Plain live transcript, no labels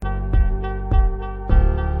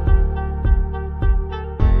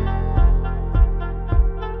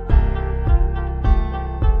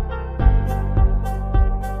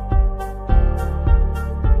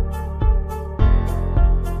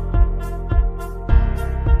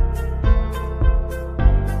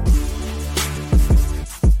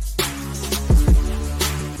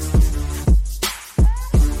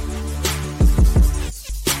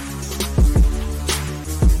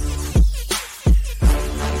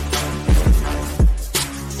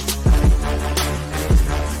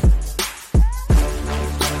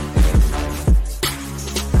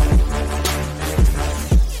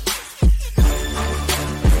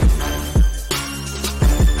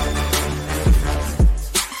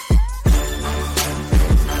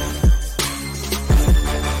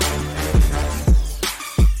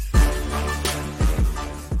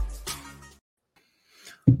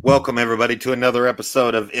Welcome, everybody, to another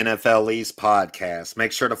episode of NFL East Podcast.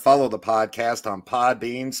 Make sure to follow the podcast on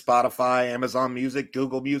Podbean, Spotify, Amazon Music,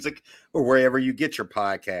 Google Music, or wherever you get your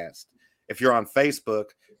podcast. If you're on Facebook,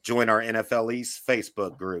 join our NFL East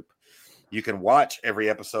Facebook group. You can watch every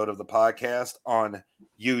episode of the podcast on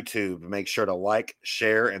YouTube. Make sure to like,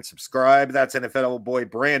 share, and subscribe. That's NFL boy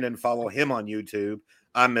Brandon. Follow him on YouTube.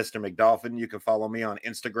 I'm Mr. McDolphin. You can follow me on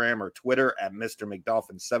Instagram or Twitter at Mr.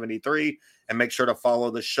 McDolphin73. And make sure to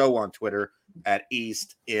follow the show on Twitter at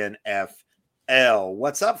East NFL.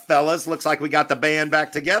 What's up, fellas? Looks like we got the band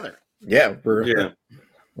back together. Yeah, we're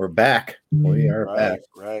back. We are back.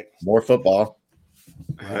 Right. More football.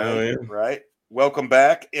 Right. Welcome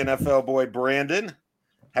back, NFL boy Brandon.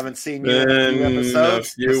 Haven't seen you in a few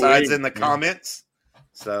episodes besides in the comments.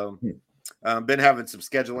 So been having some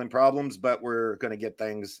scheduling problems, but we're going to get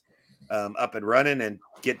things up and running and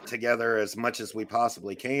get together as much as we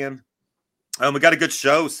possibly can. We got a good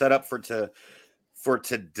show set up for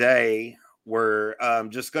today. We're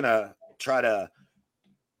just going to try to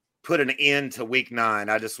put an end to week 9.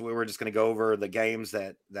 We're just going to go over the games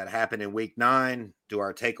that happened in week 9, do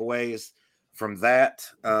our takeaways from that.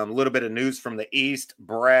 A little bit of news from the East,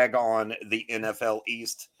 brag on the NFL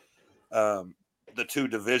East, the two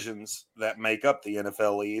divisions that make up the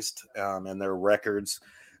NFL East and their records.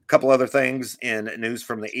 A couple other things in news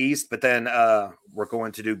from the East, but then we're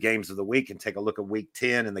going to do games of the week and take a look at week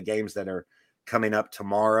 10 and the games that are coming up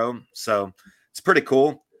tomorrow. So it's pretty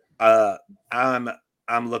cool. I'm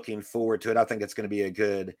looking forward to it. I think it's going to be a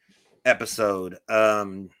good episode.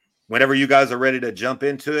 Whenever you guys are ready to jump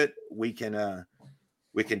into it, we can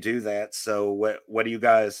do that. So what do you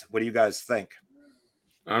guys think?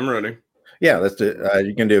 I'm ready. Yeah, let's do.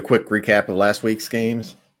 You can do a quick recap of last week's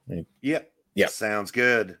games. Yeah. Sounds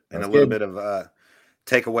good. And a little bit of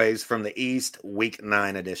takeaways from the East, Week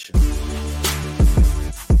 9 edition.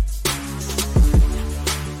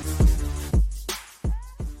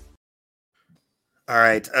 All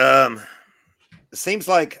right. It seems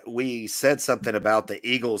like we said something about the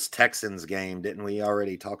Eagles-Texans game. Didn't we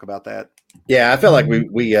already talk about that? Yeah, I feel like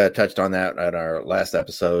we touched on that at our last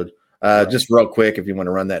episode. Right. Just real quick, if you want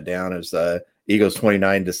to run that down, it's Eagles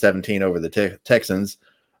 29-17 over the Texans.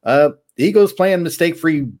 The Eagles playing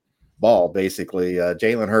mistake-free ball, basically.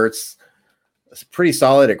 Jalen Hurts is pretty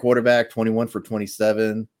solid at quarterback, 21 for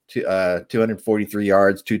 27, 243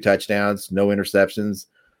 yards, 2 touchdowns, no interceptions.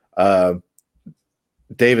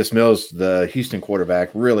 Davis Mills, the Houston quarterback,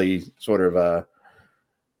 really sort of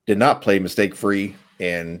did not play mistake-free,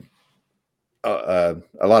 and a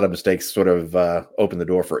lot of mistakes sort of opened the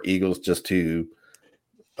door for Eagles just to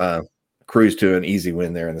cruise to an easy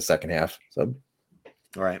win there in the second half. So,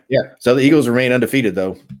 all right. Yeah. So the Eagles remain undefeated,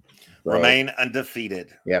 though. Remain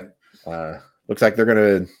undefeated. Yeah. Looks like they're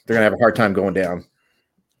gonna have a hard time going down.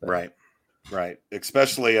 Right.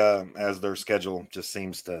 Especially as their schedule just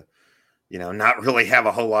seems to, not really have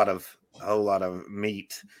a whole lot of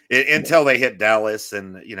meat until they hit Dallas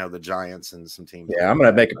and the Giants and some teams. Yeah, I'm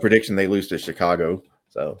gonna make a prediction they lose to Chicago.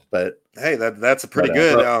 So, but hey, that's a pretty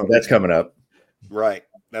good. That's coming up. Right.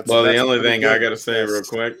 The only thing I gotta say real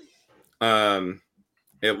quick,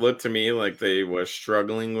 it looked to me like they were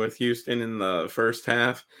struggling with Houston in the first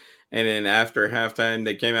half, and then after halftime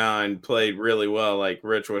they came out and played really well, like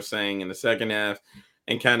Rich was saying, in the second half,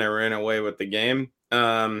 and kind of ran away with the game.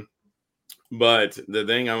 But the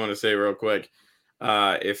thing I want to say real quick,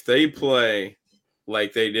 if they play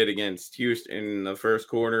like they did against Houston in the first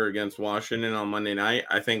quarter against Washington on Monday night,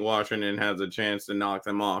 I think Washington has a chance to knock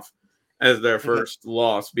them off as their first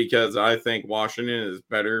loss, because I think Washington is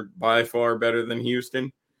by far better than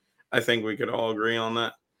Houston. I think we could all agree on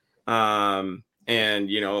that. And,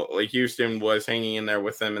 like Houston was hanging in there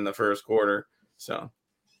with them in the first quarter. So,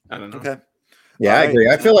 I don't know. Okay. Yeah, I agree.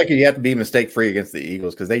 I feel like you have to be mistake-free against the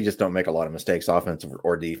Eagles because they just don't make a lot of mistakes, offensive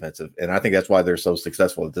or defensive. And I think that's why they're so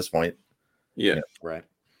successful at this point. Yeah. Right.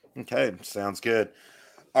 Okay. Sounds good.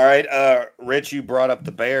 All right. Rich, you brought up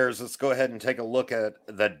the Bears. Let's go ahead and take a look at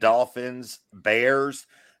the Dolphins-Bears.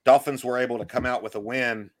 Dolphins were able to come out with a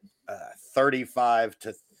win,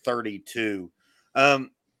 35-32. My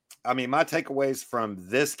takeaways from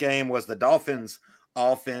this game was the Dolphins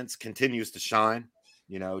offense continues to shine.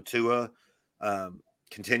 Tua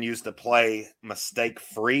continues to play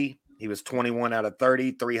mistake-free. He was 21 out of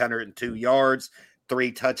 30, 302 yards,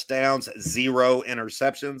 3 touchdowns, 0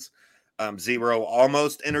 interceptions, 0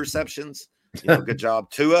 almost interceptions. Good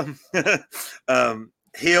job, Tua.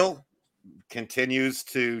 Hill continues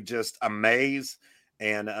to just amaze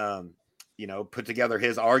and, put together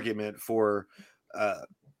his argument for the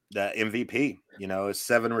MVP.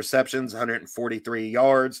 7 receptions, 143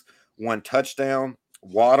 yards, 1 touchdown.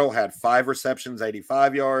 Waddle had 5 receptions,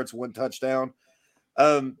 85 yards, 1 touchdown.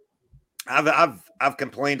 I've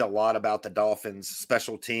complained a lot about the Dolphins'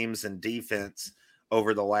 special teams and defense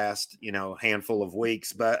over the last handful of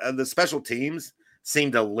weeks, but the special teams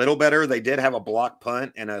seemed a little better. They did have a block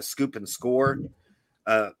punt and a scoop and score,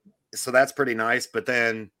 so that's pretty nice. But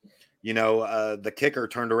then, the kicker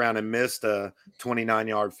turned around and missed a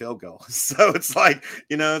 29-yard field goal. So it's like,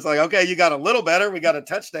 okay, you got a little better. We got a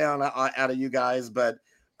touchdown out of you guys, but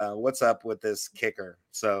what's up with this kicker?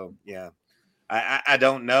 So yeah. I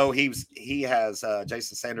don't know.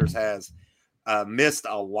 Jason Sanders has missed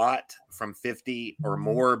a lot from 50 or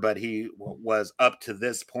more, but he was up to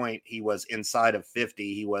this point. He was inside of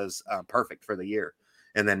 50. He was perfect for the year,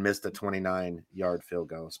 and then missed a 29-yard field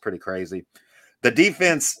goal. It's pretty crazy. The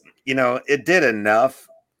defense, it did enough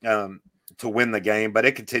to win the game, but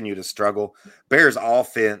it continued to struggle. Bears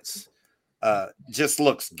offense just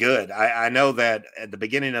looks good. I know that at the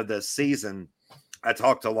beginning of the season, I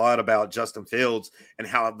talked a lot about Justin Fields and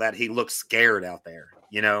how that he looked scared out there,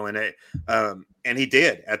 and he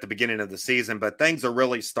did at the beginning of the season, but things are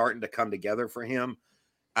really starting to come together for him.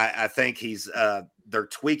 I think they're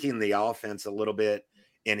tweaking the offense a little bit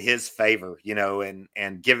in his favor,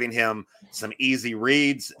 and giving him some easy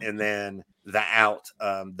reads, and then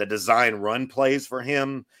the design run plays for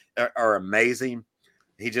him are amazing.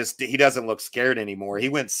 He doesn't look scared anymore. He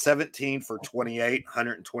went 17 for 28,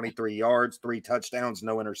 123 yards, 3 touchdowns,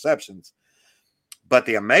 no interceptions. But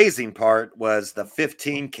the amazing part was the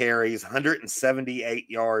 15 carries, 178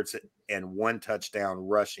 yards, and 1 touchdown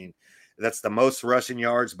rushing. That's the most rushing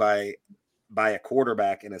yards by a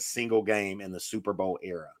quarterback in a single game in the Super Bowl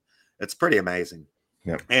era. It's pretty amazing.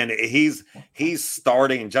 Yep. And he's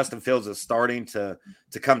starting. Justin Fields is starting to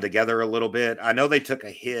come together a little bit. I know they took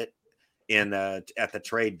a hit at the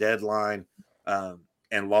trade deadline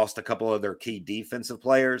and lost a couple of their key defensive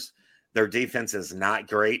players. Their defense is not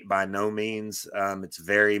great by no means. It's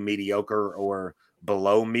very mediocre or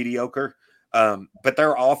below mediocre. But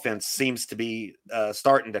their offense seems to be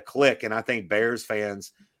starting to click, and I think Bears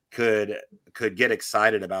fans could get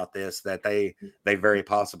excited about this, that they very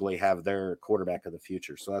possibly have their quarterback of the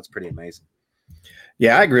future. So that's pretty amazing.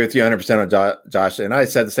 Yeah, I agree with you 100% on Josh. And I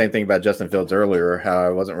said the same thing about Justin Fields earlier, how I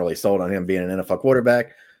wasn't really sold on him being an NFL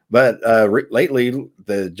quarterback. But lately,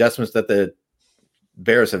 the adjustments that the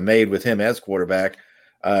Bears have made with him as quarterback,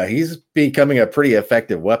 he's becoming a pretty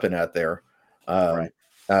effective weapon out there. Right.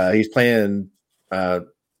 He's playing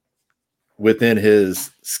within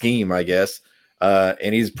his scheme, I guess.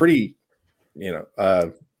 And he's pretty,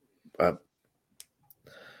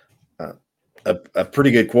 a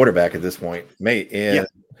pretty good quarterback at this point.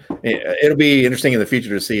 It'll be interesting in the future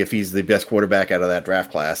to see if he's the best quarterback out of that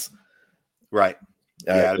draft class. Right.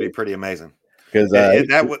 Yeah, it'd be pretty amazing. Because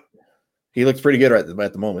he looks pretty good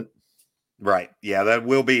at the moment. Right. Yeah, that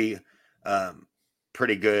will be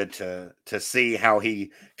pretty good to see how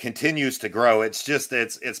he continues to grow. It's just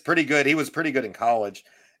it's pretty good. He was pretty good in college,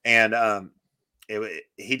 and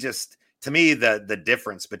he just, to me, the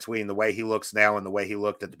difference between the way he looks now and the way he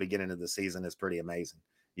looked at the beginning of the season is pretty amazing.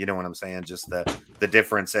 You know what I'm saying? Just the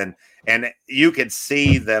difference, and you could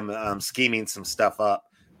see them scheming some stuff up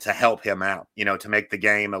to help him out, to make the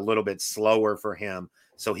game a little bit slower for him,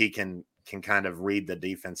 so he can kind of read the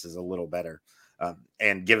defenses a little better,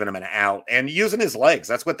 and giving him an out and using his legs.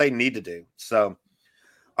 That's what they need to do. So,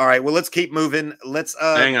 all right, well, let's keep moving. Let's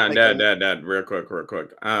hang on, Dad, real quick.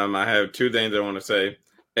 I have 2 things I want to say.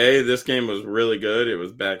 This game was really good. It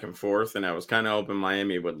was back and forth, and I was kind of hoping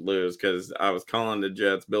Miami would lose because I was calling the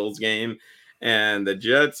Jets-Bills game, and the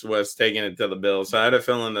Jets was taking it to the Bills. So I had a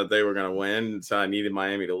feeling that they were going to win, so I needed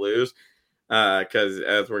Miami to lose because,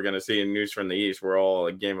 as we're going to see in News from the East, we're all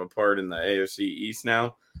a game apart in the AFC East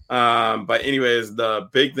now. But anyways, the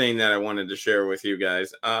big thing that I wanted to share with you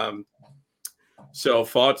guys, so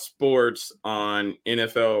Fox Sports on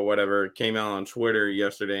NFL or whatever came out on Twitter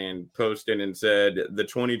yesterday and posted and said the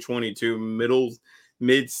 2022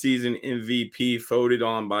 mid-season MVP voted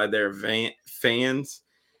on by their fans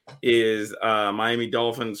is Miami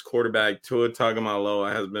Dolphins quarterback Tua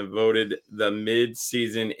Tagovailoa has been voted the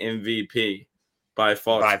mid-season MVP by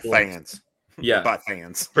Fox Sports. Fans. Yeah, by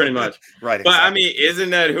fans, pretty much. Right. But exactly. I mean, isn't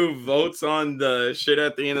that who votes on the shit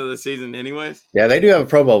at the end of the season, anyways? Yeah, they do have a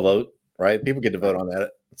Pro Bowl vote. Right, people get to vote on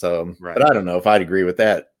that. So, right. But I don't know if I'd agree with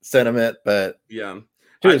that sentiment. But yeah,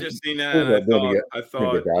 I just seen that. And I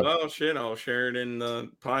thought, oh shit, I'll share it in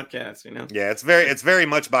the podcast. Yeah, it's very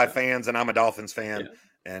much by fans, and I'm a Dolphins fan,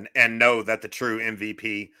 and know that the true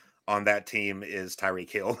MVP on that team is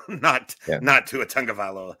Tyreek Hill, not Tua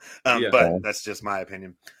Tagovailoa. But that's just my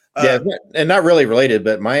opinion. And not really related,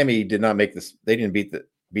 but Miami did not make this. They didn't beat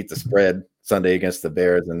the spread Sunday against the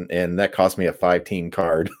Bears, and that cost me a 5-team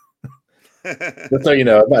card. Just so you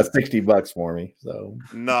know, about $60 for me. So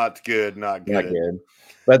not good.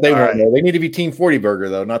 But they won't know. They need to be Team 40 burger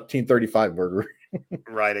though, not Team 35 burger.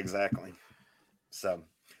 Right, exactly. So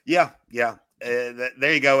yeah.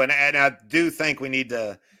 There you go. And I do think we need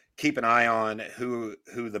to keep an eye on who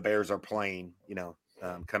the Bears are playing.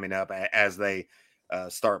 Coming up as they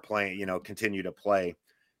start playing. Continue to play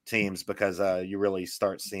teams, because you really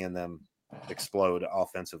start seeing them explode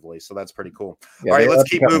offensively. So that's pretty cool. All right, let's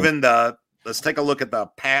keep moving. Let's take a look at the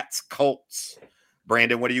Pats Colts.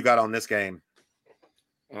 Brandon, what do you got on this game?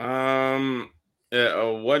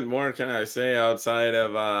 What more can I say outside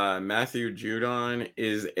of Matthew Judon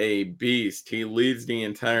is a beast. He leads the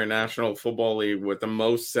entire National Football League with the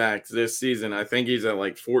most sacks this season. I think he's at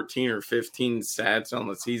like 14 or 15 sacks on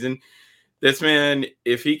the season. This man,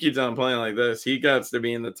 if he keeps on playing like this, he got to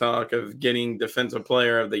be in the talk of getting Defensive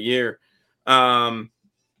Player of the Year. But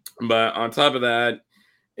on top of that,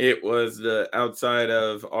 it was the outside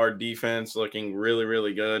of our defense looking really,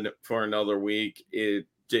 really good for another week. It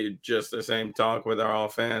did just the same talk with our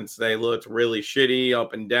offense. They looked really shitty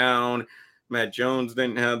up and down. Matt Jones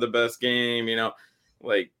didn't have the best game.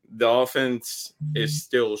 Like the offense is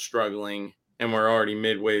still struggling, and we're already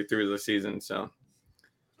midway through the season. So,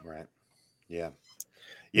 right. Yeah.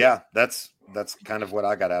 That's kind of what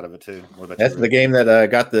I got out of it too. That's the game that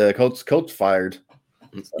got the coach fired.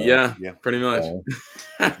 So, yeah, pretty much.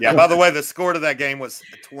 Yeah. By the way, the score to that game was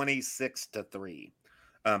 26-3.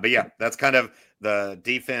 But yeah, that's kind of the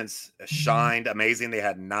defense shined amazing. They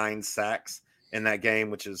had 9 sacks in that game,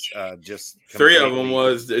 which is just 3 of them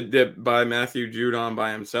was by Matthew Judon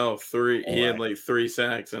by himself. He had like 3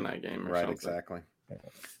 sacks in that game. Right, exactly.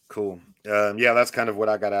 Cool. Yeah, that's kind of what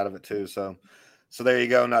I got out of it too. So there you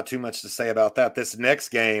go. Not too much to say about that. This next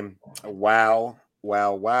game, wow.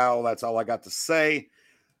 That's all I got to say.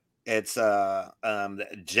 It's the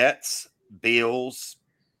Jets, Bills.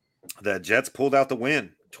 The Jets pulled out the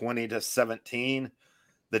win, 20-17.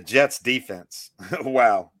 The Jets defense.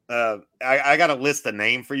 Wow. I got a list a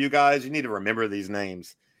name for you guys. You need to remember these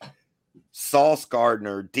names. Sauce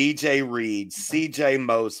Gardner, DJ Reed, CJ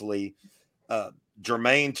Mosley,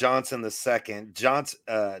 Jermaine Johnson II,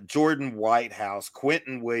 Jordan Whitehouse,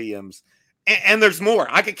 Quentin Williams, and there's more.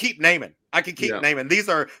 I could keep naming. Naming. These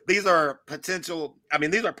are potential. I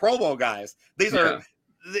mean, these are Pro Bowl guys. These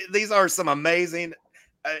are some amazing.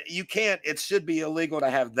 You can't. It should be illegal to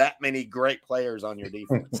have that many great players on your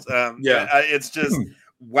defense. It's just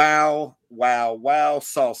wow.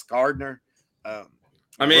 Sauce Gardner.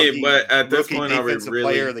 But at this point, are we really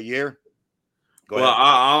player of the year?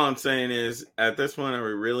 All I'm saying is, at this point, are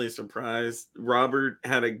we really surprised? Robert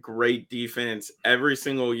had a great defense every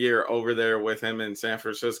single year over there with him in San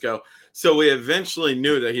Francisco. So we eventually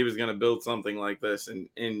knew that he was going to build something like this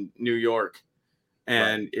in New York.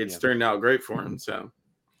 And it's turned out great for him. So,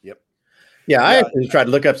 I actually tried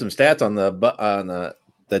to look up some stats on the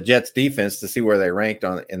Jets defense to see where they ranked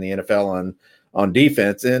in the NFL on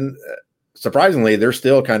defense. And surprisingly, they're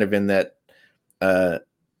still kind of in that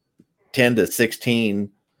 10-16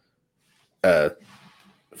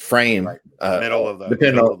 frame, middle of the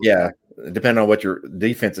depending on what your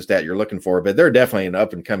defensive stat you're looking for. But they're definitely an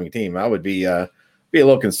up and coming team. I would be a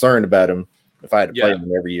little concerned about them if I had to play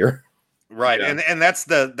them every year. Right, and that's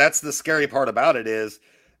the scary part about it is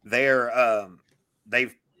they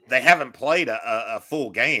haven't played a full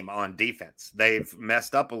game on defense. They've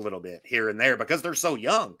messed up a little bit here and there because they're so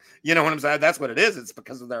young. You know what I'm saying? That's what it is. It's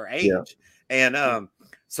because of their age. And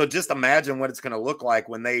so just imagine what it's going to look like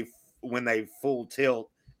when they full tilt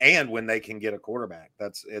and when they can get a quarterback.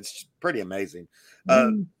 It's pretty amazing.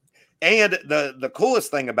 And the coolest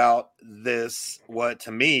thing about this, what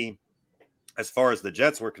to me, as far as the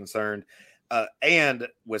Jets were concerned, and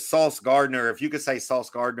with Sauce Gardner, if you could say Sauce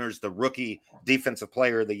Gardner's the rookie defensive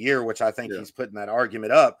player of the year, which I think he's putting that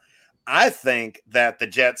argument up, I think that the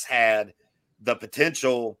Jets had the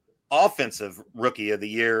potential offensive rookie of the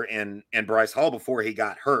year in Bryce Hall before he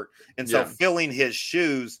got hurt. And so filling his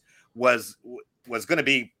shoes was going to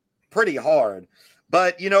be pretty hard.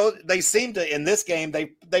 But, they seem to, in this game,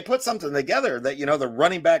 they put something together that, the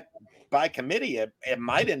running back by committee, it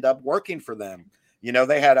might end up working for them.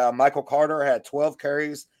 They had Michael Carter had 12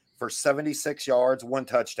 carries for 76 yards, 1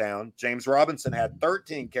 touchdown. James Robinson had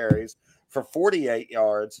 13 carries for 48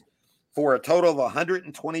 yards for a total of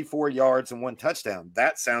 124 yards and 1 touchdown.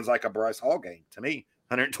 That sounds like a Bryce Hall game to me.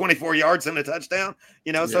 124 yards and a touchdown,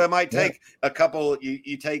 so it might take a couple.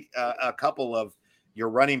 You take a couple of your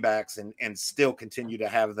running backs and still continue to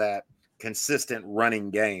have that consistent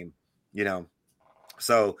running game, you know.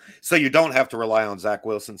 So you don't have to rely on Zach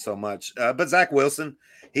Wilson so much. But Zach Wilson,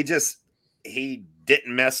 he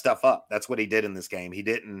didn't mess stuff up. That's what he did in this game. He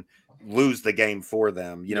didn't lose the game for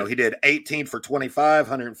them. You know, he did 18 for 25,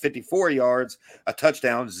 154 yards, a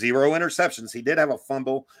touchdown, 0 interceptions. He did have a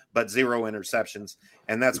fumble, but 0 interceptions.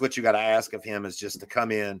 And that's what you got to ask of him, is just to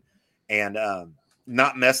come in and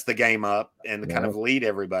not mess the game up and kind of lead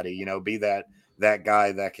everybody, you know, be that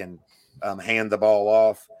guy that can hand the ball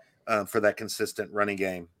off for that consistent running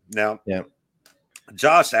game. Now,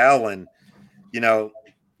 Josh Allen, you know,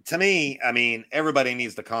 to me, I mean, everybody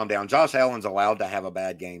needs to calm down. Josh Allen's allowed to have a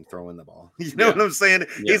bad game throwing the ball. You know what I'm saying?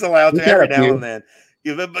 He's allowed to every now and then,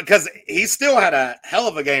 because he still had a hell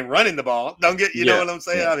of a game running the ball. Don't get, you know what I'm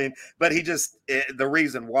saying? I mean, but the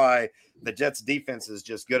reason why the Jets defense is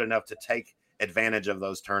just good enough to take advantage of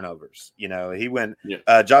those turnovers. You know,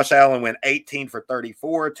 Josh Allen went 18 for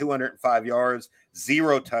 34, 205 yards,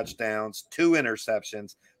 0 touchdowns, 2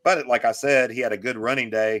 interceptions. But like I said, he had a good running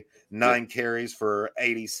day, 9 carries for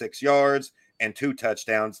 86 yards and 2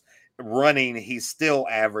 touchdowns. Running, he still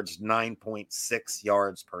averaged 9.6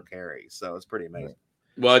 yards per carry. So it's pretty amazing.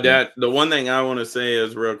 Well, Dad, the one thing I want to say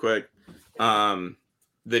is real quick,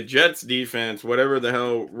 the Jets defense, whatever the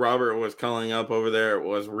hell Robert was calling up over there,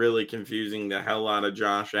 was really confusing the hell out of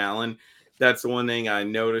Josh Allen. That's the one thing I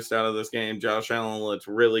noticed out of this game. Josh Allen looked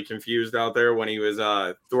really confused out there when he was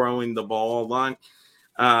throwing the ball a lot.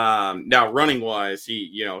 Now running wise,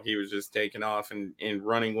 he was just taking off and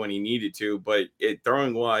running when he needed to, but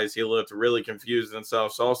throwing wise, he looked really confused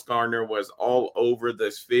himself. Sauce Gardner was all over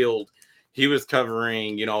this field. He was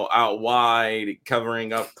covering, out wide,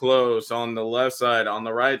 covering up close on the left side, on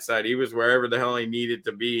the right side. He was wherever the hell he needed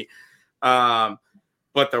to be.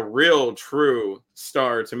 But the real true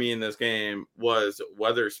star to me in this game was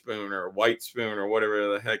Weatherspoon or Whitespoon or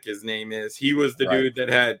whatever the heck his name is. He was the dude that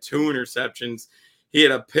had 2 interceptions. He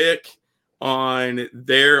had a pick on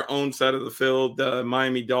their own side of the field. The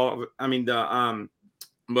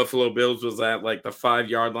Buffalo Bills was at like the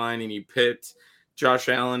 5-yard line, and he picked Josh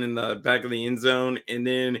Allen in the back of the end zone. And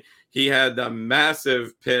then he had the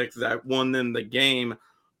massive pick that won them the game.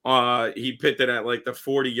 He picked it at like the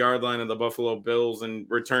 40-yard line of the Buffalo Bills and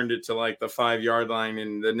returned it to like the 5-yard line.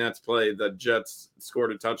 And the next play, the Jets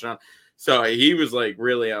scored a touchdown. So he was like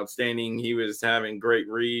really outstanding. He was having great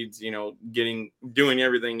reads, doing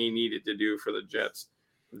everything he needed to do for the Jets.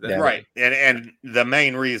 Right. And the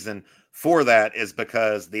main reason for that is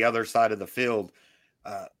because the other side of the field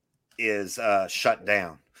is shut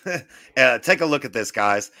down. Take a look at this,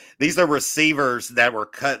 guys. These are receivers that were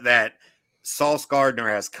cut that Sauce Gardner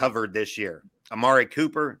has covered this year. Amari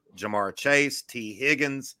Cooper, Jamar Chase, T.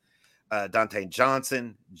 Higgins, Dante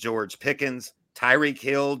Johnson, George Pickens, Tyreek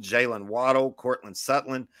Hill, Jalen Waddle, Cortland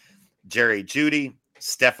Sutton, Jerry Jeudy,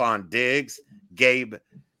 Stephon Diggs, Gabe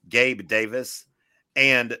Davis.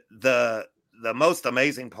 And the most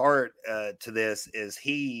amazing part to this is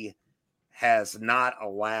he has not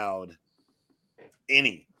allowed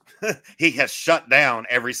any. He has shut down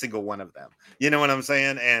every single one of them. You know what I'm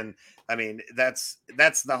saying? And I mean, that's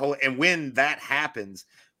the whole. And when that happens,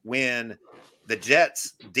 when the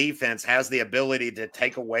Jets defense has the ability to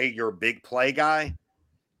take away your big play guy,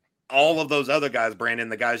 all of those other guys, Brandon,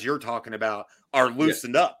 the guys you're talking about, are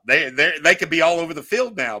loosened up. They could be all over the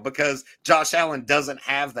field now because Josh Allen doesn't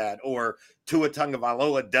have that, or Tua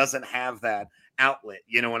Tagovailoa doesn't have that outlet.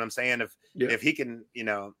 You know what I'm saying? If he can,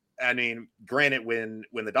 I mean, granted, when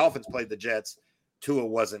the Dolphins played the Jets, Tua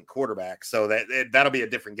wasn't quarterback, so that'll be a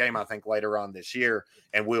different game, I think, later on this year,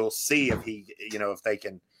 and we'll see if he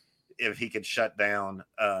can shut down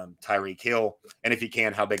Tyreek Hill, and if he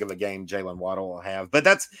can, how big of a game Jalen Waddle will have. But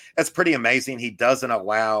that's pretty amazing. He doesn't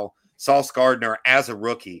allow Sauce Gardner as a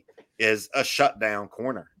rookie is a shutdown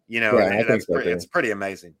corner. It's pretty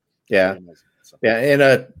amazing. Yeah, pretty amazing. So. Yeah,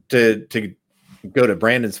 and to go to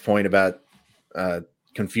Brandon's point about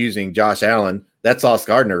confusing Josh Allen, that Sauce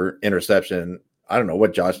Gardner interception, I don't know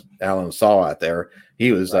what Josh Allen saw out there.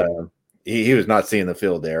 He was he was not seeing the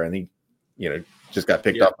field there, and he just got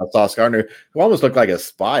picked up by Sauce Gardner, who almost looked like a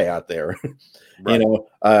spy out there. Right.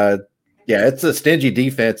 It's a stingy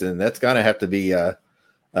defense, and that's gonna have to be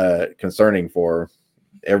concerning for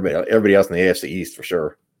everybody else in the AFC East for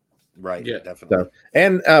sure. Right. Yeah, definitely. So,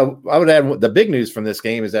 and I would add the big news from this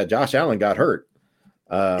game is that Josh Allen got hurt.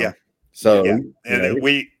 So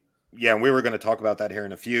we were going to talk about that here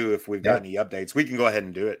in a few. If we've got any updates, we can go ahead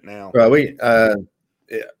and do it now. Well,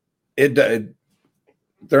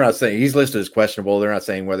 they're not saying he's listed as questionable. They're not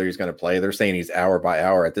saying whether he's going to play. They're saying he's hour by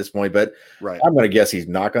hour at this point. But I'm going to guess he's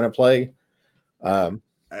not going to play.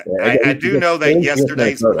 I do know that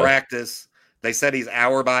yesterday's practice, they said he's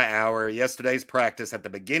hour by hour. Yesterday's practice, at the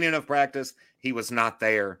beginning of practice, he was not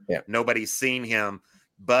there. Yeah. Nobody's seen him.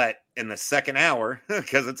 But in the second hour,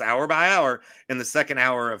 because it's hour by hour, in the second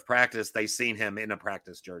hour of practice, they seen him in a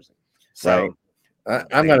practice jersey. So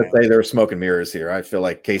I'm going to say there's smoke and mirrors here. I feel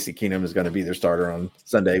like Casey Keenum is going to be their starter on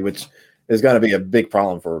Sunday, which is going to be a big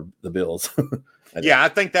problem for the Bills. I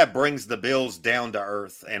think that brings the Bills down to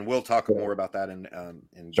earth, and we'll talk more about that in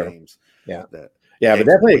games. Yeah, but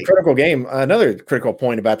definitely a critical game. Another critical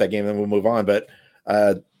point about that game, and we'll move on. But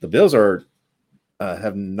the Bills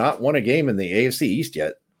have not won a game in the AFC East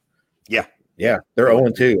yet. Yeah, they're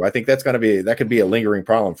 0-2. I think that could be a lingering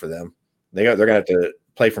problem for them. They're going to have to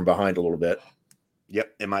play from behind a little bit.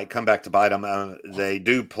 Yep, it might come back to bite them. They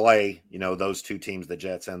do play, those two teams, the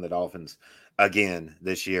Jets and the Dolphins, again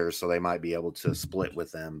this year, so they might be able to split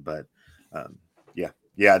with them. But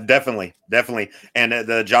definitely. And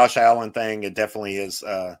the Josh Allen thing, it definitely is.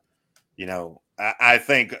 I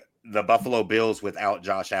think the Buffalo Bills without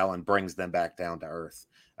Josh Allen brings them back down to earth,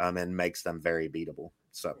 and makes them very beatable.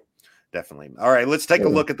 So definitely. All right, let's take a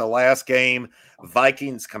look at the last game.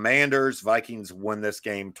 Vikings Commanders. Vikings won this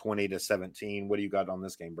game 20-17. What do you got on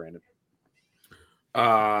this game, Brandon?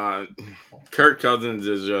 Kirk Cousins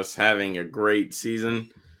is just having a great season.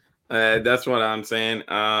 That's what I'm saying.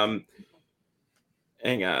 Hang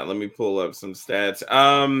on, let me pull up some stats.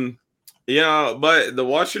 But the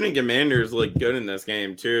Washington Commanders look good in this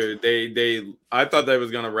game too. I thought they was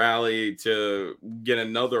gonna rally to get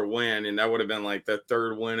another win, and that would have been like the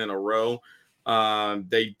third win in a row.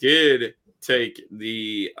 They did take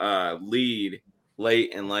the lead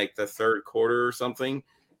late in like the third quarter or something,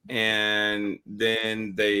 and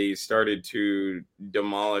then they started to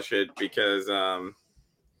demolish it because the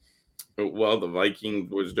Vikings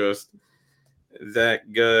was just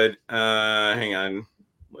that good. Hang on,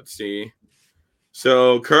 let's see.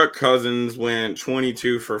 So Kirk Cousins went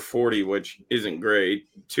 22 for 40, which isn't great.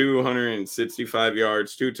 265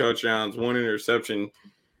 yards, 2 touchdowns, 1 interception,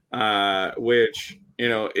 which,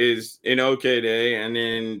 is an okay day. And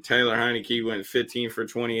then Taylor Heinicke went 15 for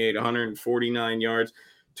 28, 149 yards,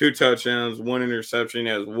 2 touchdowns, 1 interception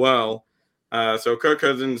as well. So Kirk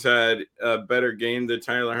Cousins had a better game than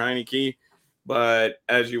Taylor Heinicke, but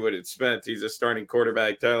as you would expect, he's a starting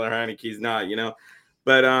quarterback. Taylor Heinicke's not,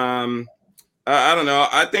 But I don't know.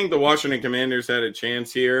 I think the Washington Commanders had a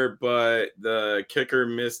chance here, but the kicker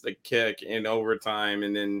missed the kick in overtime,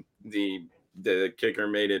 and then the kicker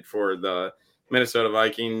made it for the Minnesota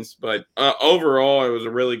Vikings. But overall, it was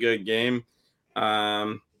a really good game,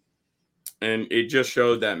 and it just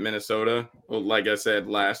showed that Minnesota, like I said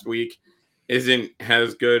last week, isn't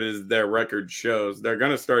as good as their record shows. They're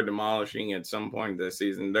going to start demolishing at some point this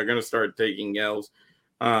season. They're going to start taking L's.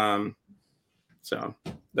 So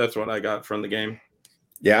that's what I got from the game.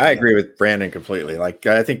 Yeah, I agree with Brandon completely. Like,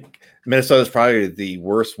 I think Minnesota's probably the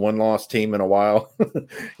worst one-loss team in a while.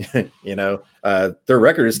 Their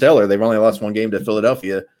record is stellar. They've only lost 1 game to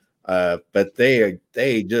Philadelphia, but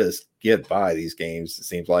they just get by these games. It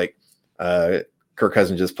seems like Kirk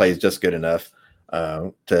Cousins just plays just good enough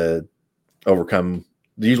to overcome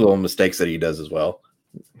the usual mistakes that he does as well.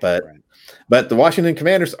 But the Washington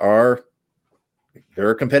Commanders they're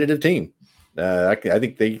a competitive team. I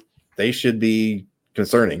think they should be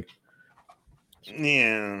concerning.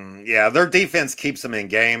 Yeah. Their defense keeps them in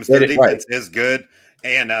games. Their defense is good,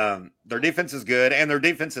 and their defense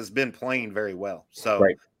has been playing very well. So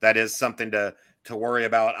that is something to worry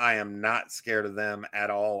about. I am not scared of them at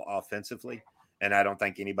all offensively, and I don't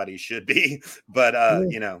think anybody should be. But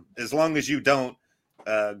as long as you don't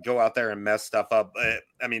go out there and mess stuff up,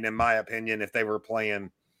 in my opinion, if they were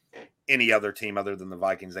playing any other team other than the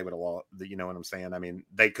Vikings, they would have lost. You know what I'm saying?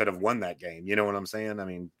 They could have won that game. You know what I'm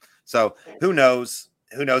saying? So who knows?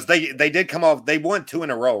 They did come off. They won 2 in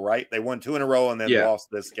a row, right? They won 2 in a row and then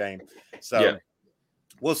lost this game. So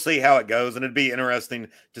we'll see how it goes, and it'd be interesting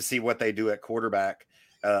to see what they do at quarterback.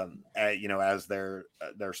 As their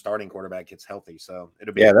starting quarterback gets healthy. So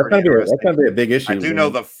it'll be that's gonna be a big issue. I do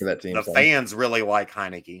know for that team. The fans really like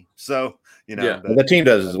Heinicke. So the team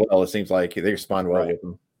does as well. It seems like they respond well with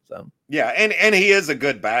him. So and he is a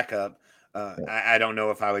good backup. I don't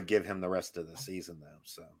know if I would give him the rest of the season though.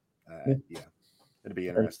 So it'd be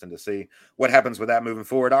interesting to see what happens with that moving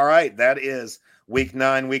forward. All right, that is week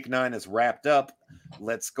 9. Week 9 is wrapped up.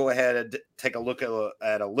 Let's go ahead and take a look at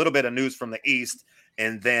a little bit of news from the East,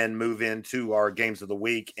 and then move into our games of the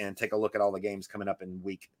week and take a look at all the games coming up in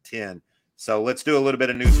week 10. So let's do a little bit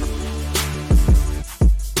of news.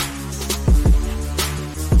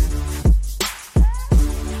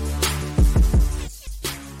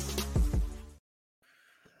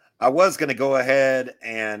 I was going to go ahead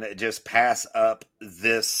and just pass up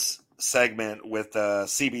this segment with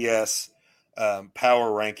CBS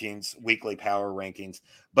power rankings, weekly power rankings,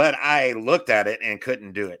 but I looked at it and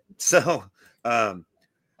couldn't do it. So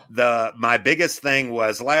my biggest thing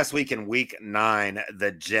was last week in week 9,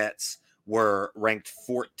 the Jets were ranked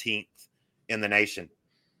 14th in the nation.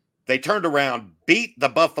 They turned around, beat the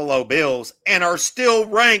Buffalo Bills, and are still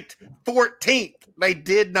ranked 14th. They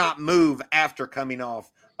did not move after coming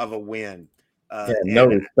off of a win. No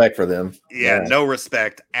respect for them. Yeah, no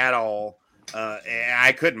respect at all.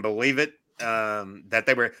 I couldn't believe it that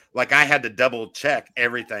they were like, I had to double check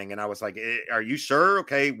everything. And I was like, are you sure?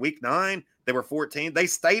 Okay, week 9, they were 14. They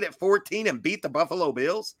stayed at 14 and beat the Buffalo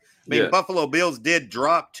Bills. I mean, Buffalo Bills did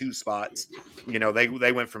drop 2 spots. You know,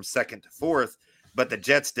 they went from 2nd to 4th, but the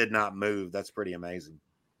Jets did not move. That's pretty amazing.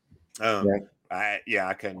 I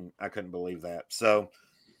couldn't believe that. So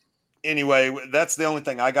anyway, that's the only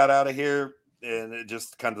thing I got out of here, and it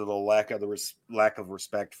just kind of the lack of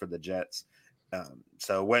respect for the Jets.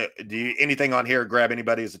 So what anything on here grab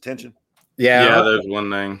anybody's attention? Yeah, there's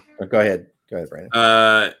one thing. Go ahead, Brandon.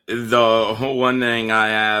 The one thing I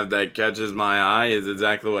have that catches my eye is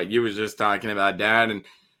exactly what you was just talking about, Dad, and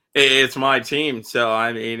it's my team. So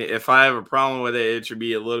I mean, if I have a problem with it, it should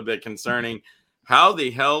be a little bit concerning. How the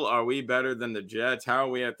hell are we better than the Jets? How are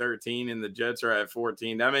we at 13 and the Jets are at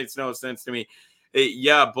 14? That makes no sense to me.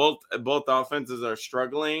 Both offenses are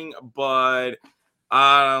struggling, but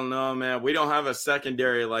I don't know, man. We don't have a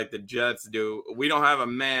secondary like the Jets do. We don't have a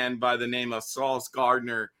man by the name of Sauce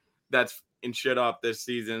Gardner that's in shit up this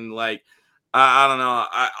season. Like, I don't know.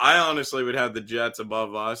 I honestly would have the Jets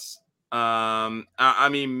above us. I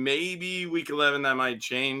mean, maybe week 11 that might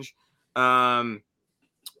change.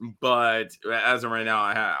 But as of right now,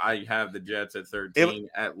 I have the Jets at 13,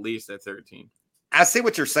 at least at 13. I see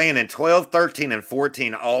what you're saying. And 12, 13, and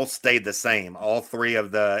 14 all stayed the same. All 3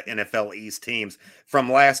 of the NFL East teams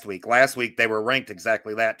from last week. Last week, they were ranked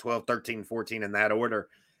exactly that, 12, 13, 14 in that order.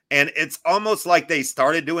 And it's almost like they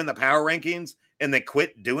started doing the power rankings and they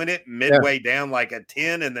quit doing it midway down like a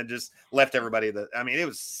 10 and then just left everybody. I mean, it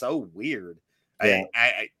was so weird. Yeah.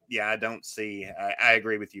 I don't see. I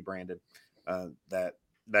agree with you, Brandon,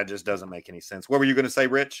 that just doesn't make any sense. What were you going to say,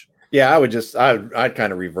 Rich? Yeah, I'd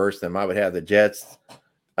kind of reverse them. I would have the Jets,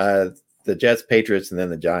 Patriots, and then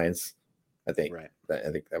the Giants. I think. Right. I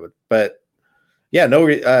think that would. But yeah, no.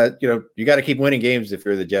 You got to keep winning games if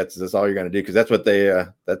you're the Jets. That's all you're going to do because that's what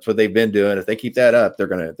they've been doing. If they keep that up, they're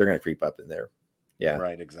gonna creep up in there. Yeah.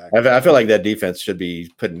 Right. Exactly. I feel like that defense should be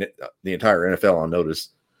putting the entire NFL on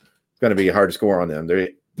notice. It's going to be hard to score on them.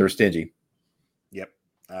 They're stingy. Yep,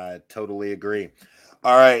 I totally agree.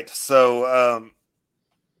 All right, so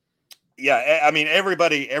I mean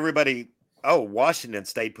everybody. Oh, Washington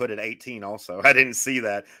State put at 18 also. I didn't see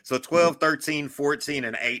that. So 12, 13, 14,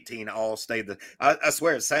 and 18 all stayed. I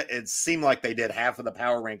swear it seemed like they did half of the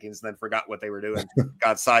power rankings and then forgot what they were doing,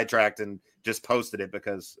 got sidetracked, and just posted it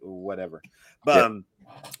because whatever. But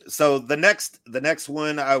so the next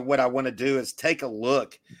one, what I want to do is take a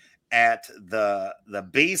look at the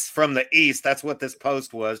Beast from the East. That's what this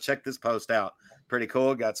post was. Check this post out. Pretty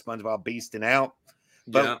cool. Got SpongeBob beasting out.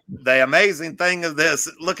 But the amazing thing of this,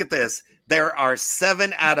 look at this. There are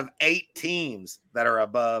 7 out of 8 teams that are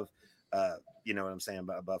above, you know what I'm saying,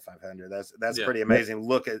 above 500. That's pretty amazing.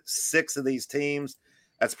 Look at 6 of these teams.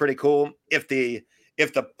 That's pretty cool. If the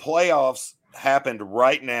playoffs happened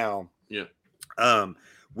right now,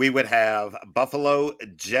 we would have Buffalo,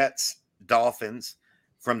 Jets, Dolphins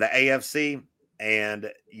from the AFC,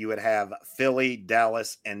 and you would have Philly,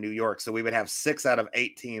 Dallas, and New York. So we would have 6 out of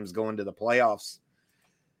 8 teams going to the playoffs.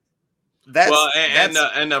 And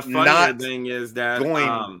the funnier thing is that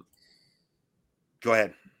go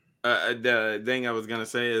ahead. The thing I was gonna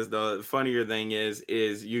say is the funnier thing is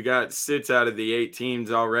you got 6 out of the 8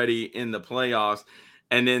 teams already in the playoffs,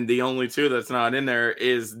 and then the only 2 that's not in there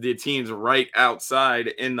is the teams right outside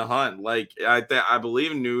in the hunt. Like I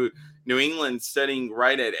believe New England sitting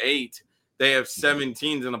right at 8. They have 7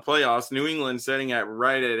 teams in the playoffs. New England sitting at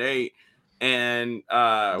right at 8. And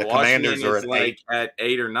the Washington Commanders are is like at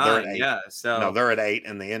 8 or 9. Yeah. So no, they're at 8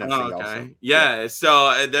 in the NFC. Also. Yeah.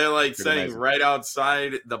 So they're like sitting right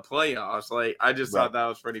outside the playoffs. Like I just thought that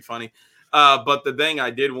was pretty funny. But the thing I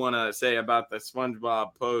did want to say about the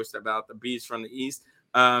SpongeBob post about the Beast from the East,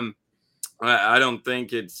 I don't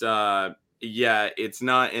think it's it's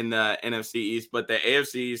not in the NFC East, but the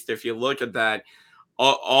AFC East. If you look at that.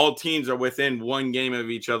 All teams are within 1 game of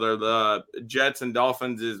each other. The Jets and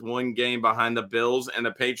Dolphins is 1 game behind the Bills, and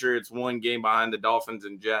the Patriots 1 game behind the Dolphins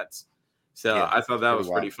and Jets. So I thought that was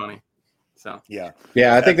pretty funny. So yeah,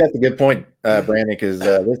 I think that's a good point, Brandon, because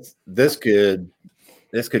this could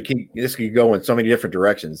go in so many different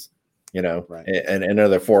directions, Right. and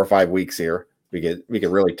another 4 or 5 weeks here, we could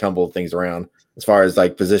really tumble things around as far as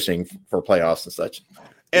like positioning for playoffs and such.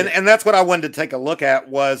 And that's what I wanted to take a look at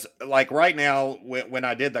was like right now when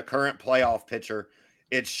I did the current playoff picture,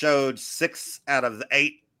 it showed 6 out of the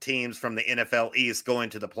 8 teams from the NFL East going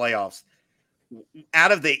to the playoffs.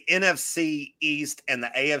 Out of the NFC East and the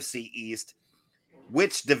AFC East,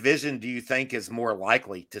 which division do you think is more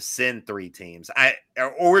likely to send 3 teams?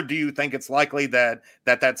 Or do you think it's likely that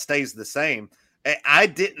stays the same? I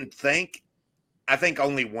didn't think. I think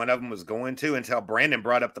only one of them was going to until Brandon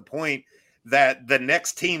brought up the point that the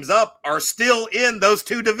next teams up are still in those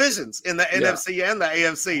 2 divisions in the NFC and the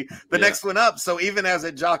AFC, the next one up. So even as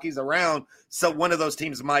it jockeys around, so one of those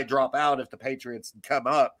teams might drop out if the Patriots come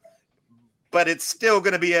up, but it's still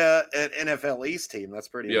going to be an NFL East team. That's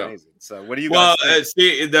pretty amazing. So what do you guys think?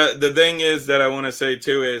 See, the thing is that I want to say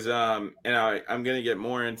too is, and I'm going to get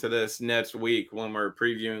more into this next week when we're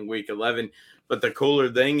previewing week 11, but the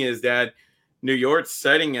cooler thing is that New York's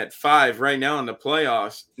setting at 5 right now in the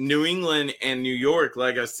playoffs. New England and New York,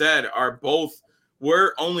 like I said,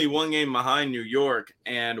 we're only 1 game behind New York,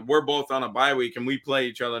 and we're both on a bye week, and we play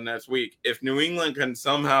each other next week. If New England can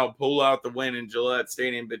somehow pull out the win in Gillette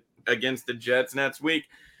Stadium against the Jets next week,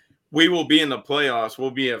 we will be in the playoffs.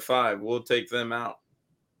 We'll be at 5. We'll take them out.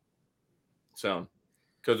 So,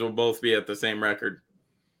 because we'll both be at the same record.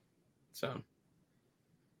 So,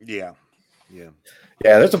 yeah.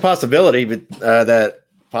 There's a possibility, but that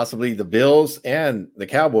possibly the Bills and the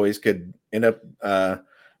Cowboys could end up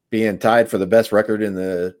being tied for the best record in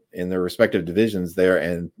their respective divisions there,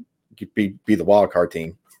 and be the wild card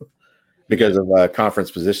team because of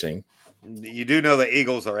conference positioning. You do know the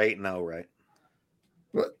Eagles are 8-0, right?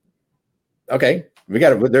 Okay,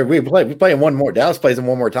 we play one more. Dallas plays them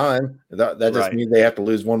one more time. That just means they have to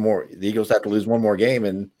lose one more. The Eagles have to lose one more game,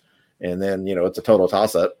 and then it's a total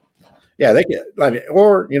toss up. Yeah, they could. I mean,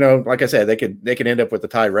 or like I said, they could end up with a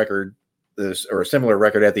tie record, or a similar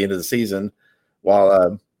record at the end of the season,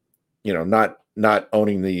 while not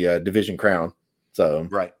owning the division crown. So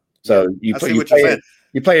So you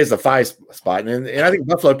play as a 5 spot, and I think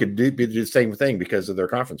Buffalo could do the same thing because of their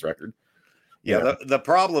conference record. Yeah, the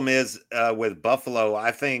problem is with Buffalo,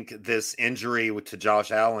 I think this injury to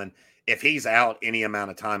Josh Allen, if he's out any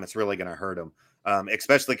amount of time, it's really going to hurt him,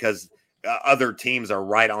 especially because other teams are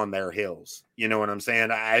right on their heels. You know what I'm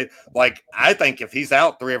saying? I think if he's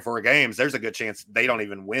out 3 or 4 games, there's a good chance they don't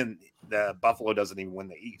even win. The Buffalo doesn't even win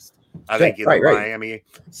the East. I think either Miami,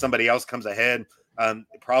 somebody else comes ahead.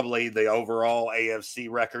 Probably the overall AFC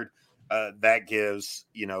record that gives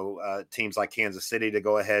teams like Kansas City to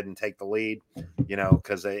go ahead and take the lead.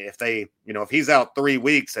 Because if he's out 3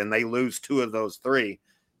 weeks and they lose 2 of those 3,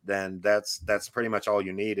 then that's pretty much all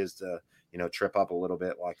you need is to trip up a little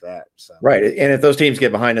bit like that. So right, and if those teams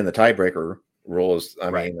get behind in the tiebreaker rules, I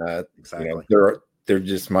mean, exactly, they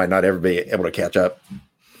just might not ever be able to catch up.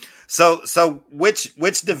 So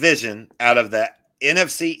which division out of the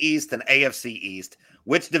NFC East and AFC East,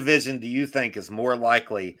 which division do you think is more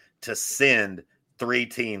likely to send 3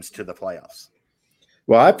 teams to the playoffs?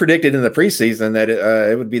 Well, I predicted in the preseason that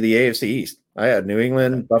it would be the AFC East. I had New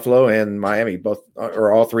England, Buffalo, and Miami, both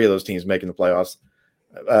or all 3 of those teams making the playoffs.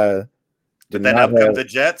 But then up come the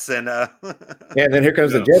Jets, and and then here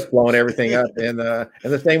comes the Jets blowing everything up, and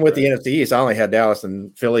the same with the NFC East. I only had Dallas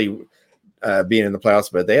and Philly being in the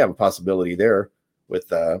playoffs, but they have a possibility there with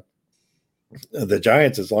the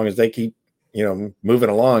Giants as long as they keep moving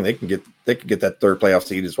along. They can get that 3rd playoff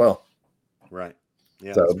seed as well. Right.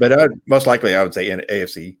 Yeah. So, but most likely, I would say in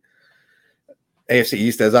AFC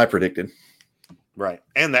East as I predicted. Right,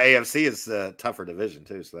 and the AFC is a tougher division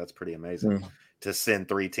too, so that's pretty amazing. To send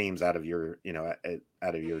 3 teams out of your,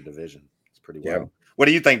 out of your division. It's pretty well. Yeah. What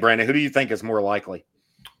do you think, Brandon? Who do you think is more likely?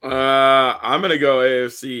 I'm going to go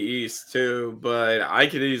AFC East too, but I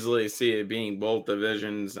could easily see it being both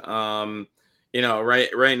divisions. Right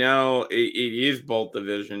now it is both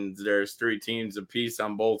divisions. There's 3 teams apiece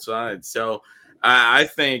on both sides. So I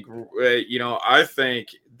think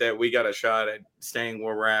that we got a shot at staying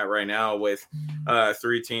where we're at right now with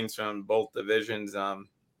 3 teams from both divisions.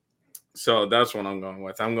 So that's what I'm going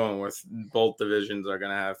with. I'm going with both divisions are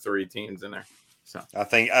going to have 3 teams in there. So I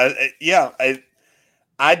think,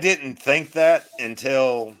 I didn't think that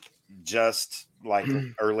until just like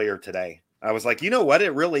earlier today. I was like, you know what?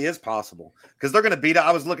 It really is possible because they're going to beat up.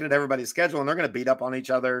 I was looking at everybody's schedule and they're going to beat up on each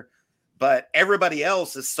other, but everybody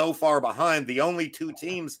else is so far behind. The only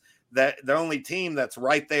team that's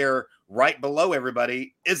right there, right below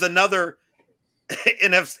everybody is another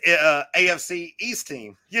AFC East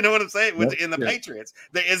team. You know what I'm saying? In the Patriots,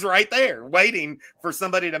 that is right there waiting for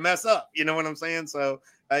somebody to mess up. You know what I'm saying? So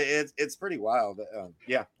it's pretty wild.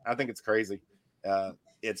 Yeah, I think it's crazy.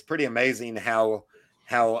 It's pretty amazing how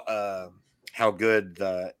good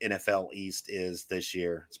the NFL East is this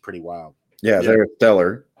year. It's pretty wild. Yeah, they're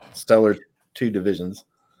stellar 2 divisions.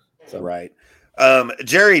 So. Right.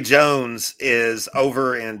 Jerry Jones is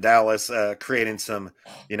over in Dallas, creating some,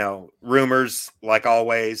 rumors like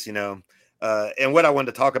always, and what I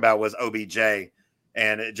wanted to talk about was OBJ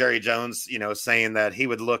and Jerry Jones, saying that he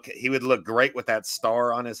would look great with that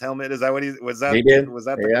star on his helmet. Is that what he did? Was that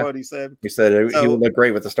the quote he said? He said he would look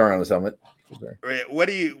great with the star on his helmet. What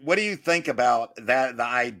do you think about that? The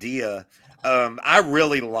idea. I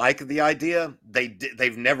really like the idea.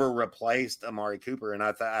 They've never replaced Amari Cooper, and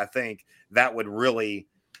I think that would really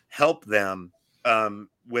help them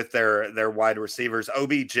with their wide receivers.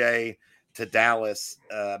 OBJ to Dallas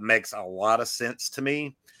makes a lot of sense to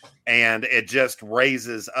me, and it just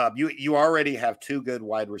raises up. You already have 2 good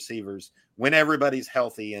wide receivers when everybody's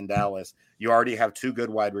healthy in Dallas. You already have 2 good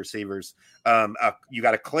wide receivers. You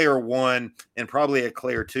got a clear 1 and probably a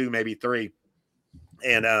clear 2, maybe 3,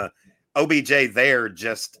 and OBJ there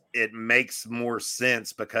it makes more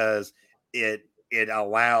sense because it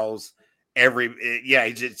allows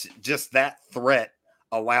just that threat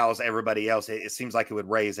allows everybody else. It seems like it would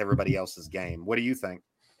raise everybody else's game. What do you think?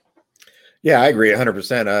 Yeah, I agree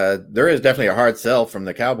 100%. There is definitely a hard sell from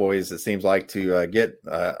the Cowboys, it seems like, to get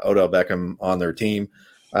Odell Beckham on their team.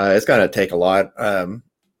 It's going to take a lot.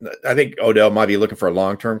 I think Odell might be looking for a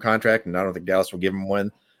long-term contract, and I don't think Dallas will give him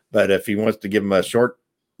one. But if he wants to give him a short,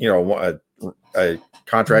 a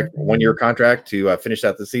contract, 1-year contract to finish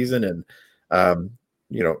out the season, and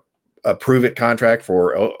a prove-it contract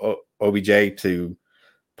for OBJ to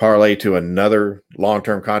parlay to another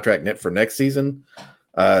long-term contract for next season,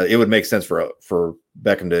 it would make sense for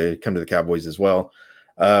Beckham to come to the Cowboys as well.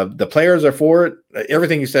 The players are for it.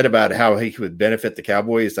 Everything you said about how he would benefit the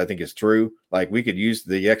Cowboys, I think is true. Like, we could use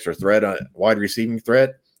the extra threat on wide receiving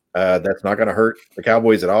threat. That's not going to hurt the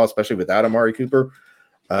Cowboys at all, especially without Amari Cooper.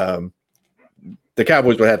 The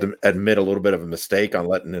Cowboys would have to admit a little bit of a mistake on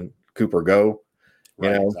letting Cooper go,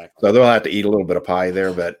 exactly. So they'll have to eat a little bit of pie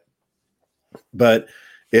there. But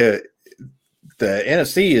the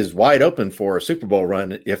NFC is wide open for a Super Bowl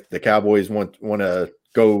run if the Cowboys want to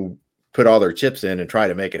go put all their chips in and try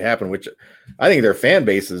to make it happen, which I think their fan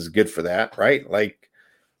base is good for that, right? Like,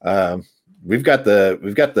 we've got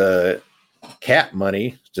the cap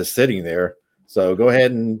money just sitting there, so go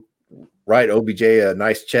ahead and write OBJ a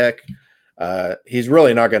nice check. He's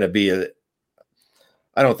really not going to be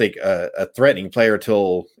I don't think a threatening player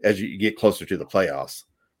till as you get closer to the playoffs,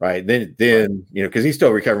 right? Then because he's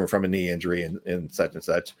still recovering from a knee injury and such and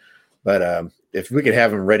such. But if we could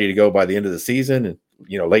have him ready to go by the end of the season, and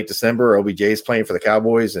late December, OBJ is playing for the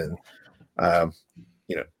Cowboys, and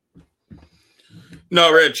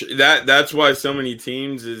No, Rich, that's why so many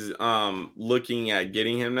teams is looking at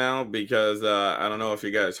getting him now, because I don't know if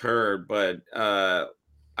you guys heard, but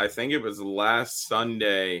I think it was last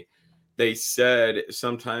Sunday they said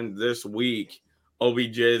sometime this week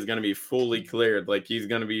OBJ is going to be fully cleared. Like, he's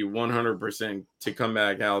going to be 100% to come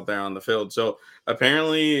back out there on the field. So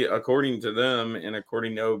apparently, according to them and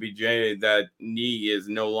according to OBJ, that knee is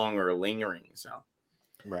no longer lingering. So,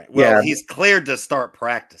 right. Well, he's cleared to start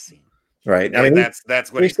practicing. Right. I mean,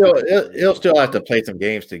 that's what he'll still have to play some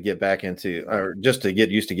games to get back into, or just to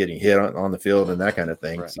get used to getting hit on the field and that kind of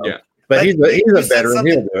thing. Right. So, yeah. But he's a veteran.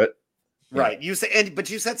 He'll do it. Right. You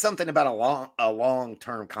said something about a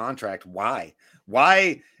long-term contract. Why?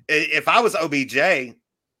 If I was OBJ,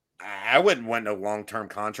 I wouldn't want no long-term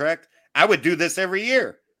contract. I would do this every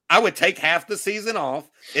year. I would take half the season off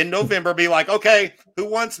in November, be like, okay, who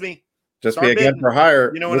wants me? Just be again for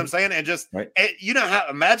hire. You know what I'm saying? And just, right.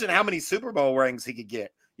 Imagine how many Super Bowl rings he could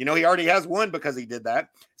get. He already has one because he did that.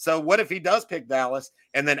 So what if he does pick Dallas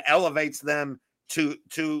and then elevates them to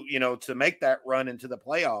make that run into the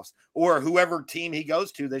playoffs, or whoever team he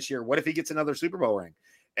goes to this year? What if he gets another Super Bowl ring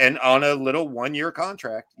and on a little 1-year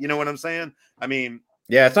contract? You know what I'm saying? I mean,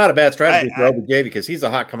 yeah, it's not a bad strategy for OBJ because he's a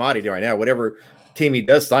hot commodity right now. Whatever team he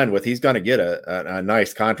does sign with, he's going to get a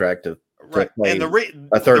nice contract to right. And the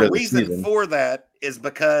reason for that is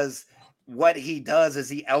because what he does is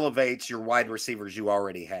he elevates your wide receivers you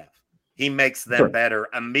already have. He makes them better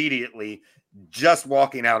immediately just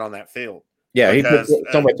walking out on that field. Yeah, he puts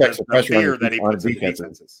so much extra pressure on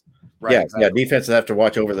defenses. Right, yeah, exactly. Yeah. Defenses have to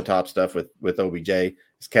watch over the top stuff with OBJ.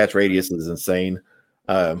 His catch radius is insane.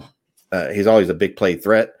 He's always a big play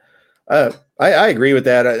threat. I agree with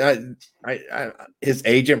that. His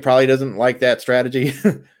agent probably doesn't like that strategy.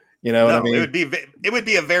 You know what I mean? It would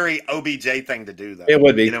be a very OBJ thing to do, though. It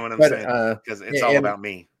would be. You know what I'm saying? Because it's all about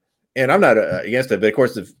me. And I'm not against it, but of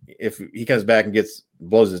course, if he comes back and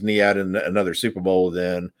blows his knee out in another Super Bowl,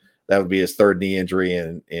 then that would be his third knee injury,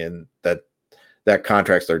 and that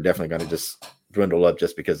contracts are definitely going to just dwindle up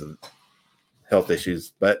just because of health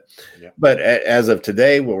issues. But as of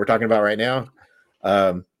today, what we're talking about right now,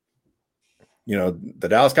 you know, the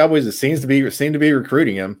Dallas Cowboys seem to be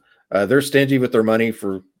recruiting him. They're stingy with their money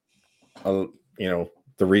for, you know,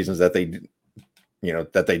 the reasons that they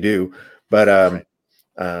do. But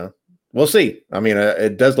we'll see. I mean,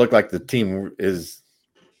 it does look like the team is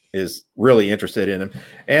really interested in him,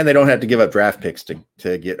 and they don't have to give up draft picks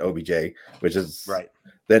to get OBJ, which is right.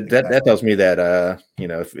 That tells me that you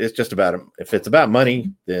know, if it's about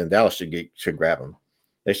money, then Dallas should grab him.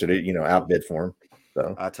 They should, you know, outbid for him.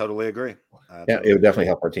 So I totally agree. It would definitely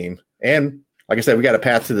help our team. And like I said, we got a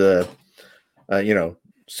path to the you know,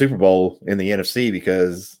 Super Bowl in the NFC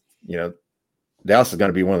because, you know, Dallas is going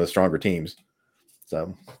to be one of the stronger teams.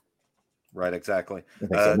 So right, exactly.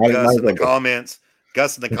 So.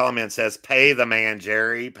 Gus in the comments says, "Pay the man,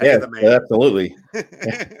 Jerry. Pay the man." Absolutely.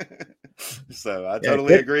 So I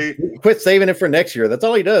totally agree. Quit saving it for next year. That's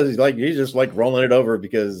all he does. He's just like rolling it over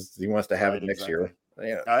because he wants to have it next year.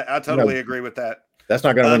 Yeah, I totally agree with that. That's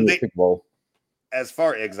not going to win the Super Bowl. As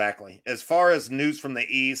far as news from the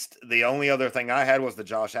East, the only other thing I had was the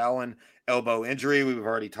Josh Allen elbow injury. We've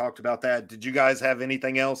already talked about that. Did you guys have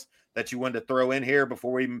anything else that you wanted to throw in here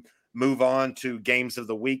before we move on to games of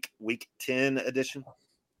the week 10 edition?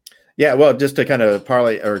 Yeah, well, just to kind of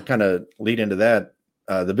parlay or kind of lead into that,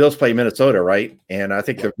 the Bills play Minnesota, right? And I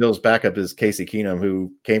think the Bills' backup is Casey Keenum,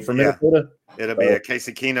 who came from Minnesota. It'll be a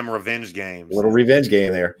Casey Keenum revenge game. A little revenge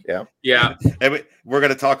game there. Yeah. Yeah. And we're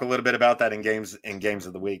going to talk a little bit about that in games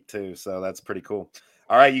of the week too. So that's pretty cool.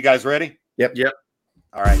 All right. You guys ready? Yep.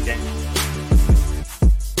 All right. Game.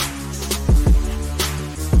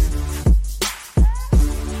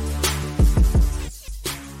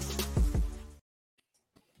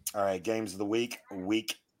 All right. Games of the week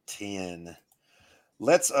 10.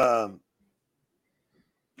 Let's go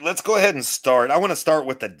ahead and start. I want to start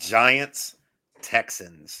with the Giants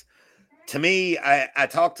Texans. To me, I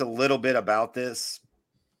talked a little bit about this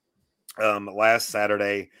last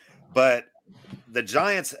Saturday, but the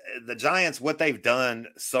Giants, what they've done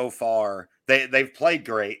so far, they've played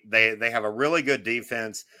great. They have a really good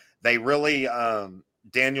defense. They really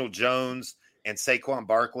Daniel Jones and Saquon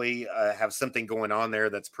Barkley have something going on there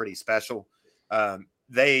that's pretty special.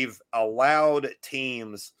 They've allowed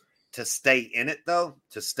teams to stay in it, though,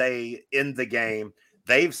 to stay in the game.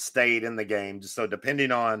 They've stayed in the game. So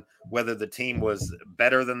depending on whether the team was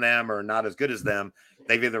better than them or not as good as them,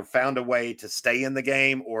 they've either found a way to stay in the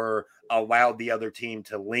game or allowed the other team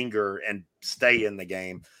to linger and stay in the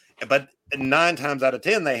game. But 9 times out of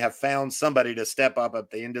 10, they have found somebody to step up at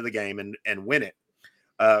the end of the game and win it.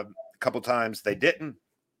 A couple times they didn't.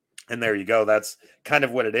 And there you go. That's kind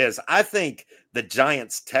of what it is. I think the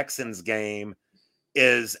Giants-Texans game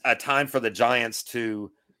is a time for the Giants to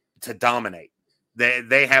dominate.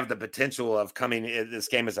 They have the potential of coming. This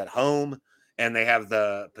game is at home, and they have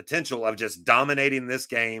the potential of just dominating this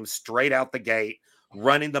game straight out the gate,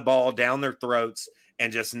 running the ball down their throats,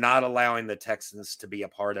 and just not allowing the Texans to be a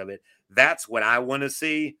part of it. That's what I want to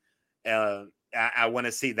see. I want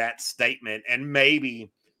to see that statement, and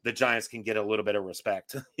maybe the Giants can get a little bit of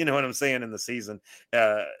respect. You know what I'm saying, in the season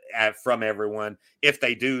from everyone if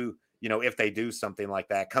they do. If they do something like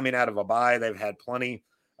that. Coming out of a bye, they've had plenty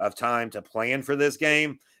of time to plan for this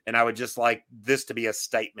game, and I would just like this to be a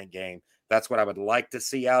statement game. That's what I would like to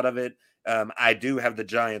see out of it. I do have the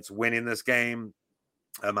Giants winning this game.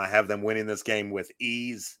 I have them winning this game with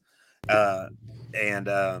ease, and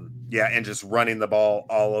just running the ball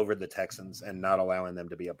all over the Texans and not allowing them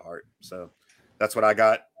to be a part. So that's what I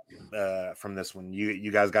got from this one.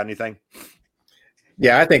 You guys got anything?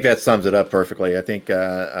 Yeah, I think that sums it up perfectly. I think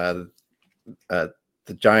the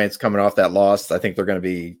Giants coming off that loss, I think they're going to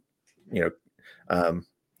be,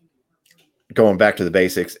 going back to the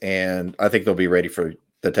basics, and I think they'll be ready for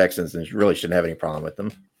the Texans and really shouldn't have any problem with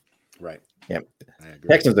them. Right. Yeah.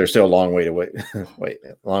 Texans, they're still a long way to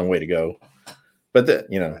long way to go, but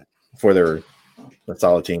before they're a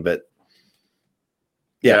solid team. But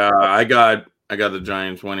yeah, I got the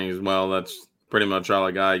Giants winning as well. That's pretty much all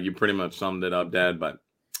I got. You pretty much summed it up, Dad, but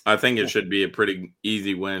I think it should be a pretty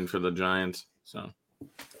easy win for the Giants. So,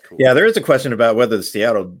 cool. Yeah, there is a question about whether the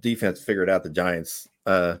Seattle defense figured out the Giants,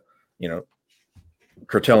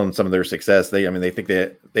 curtailing some of their success. They think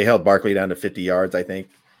they held Barkley down to 50 yards, I think,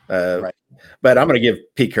 Right. But I'm going to give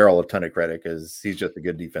Pete Carroll a ton of credit because he's just a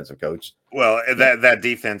good defensive coach. Well, that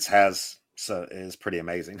defense is pretty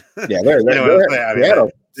amazing. Yeah, they're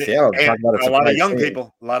Seattle. And Talk about a lot of young team.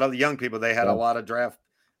 people. A lot of young people. They had a lot of draft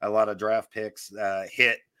picks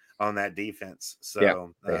hit on that defense.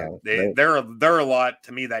 So they're a lot.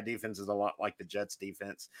 To me, that defense is a lot like the Jets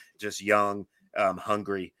defense, just young,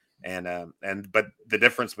 hungry. But the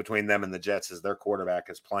difference between them and the Jets is their quarterback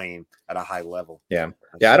is playing at a high level. Yeah.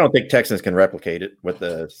 I don't think Texans can replicate it with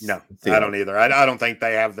the. No, I don't either. I don't think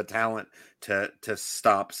they have the talent to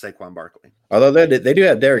stop Saquon Barkley. Although they do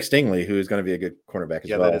have Derek Stingley, who is going to be a good cornerback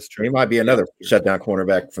as well. That is true. He might be another shutdown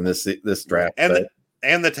cornerback from this draft.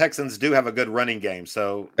 And the Texans do have a good running game,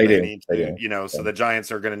 so they do. So the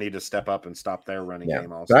Giants are going to need to step up and stop their running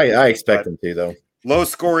game also. I expect them to, though. Low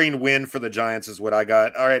scoring win for the Giants is what I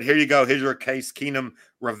got. All right, here you go. Here's your Case Keenum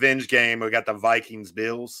revenge game. We got the Vikings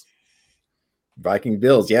Bills. Viking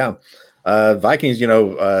Bills, yeah. Vikings,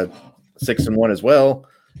 6-1 as well.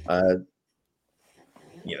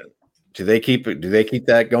 Do they keep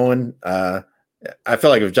that going? I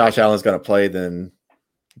feel like if Josh Allen's going to play, then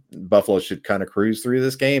Buffalo should kind of cruise through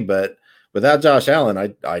this game. But without Josh Allen,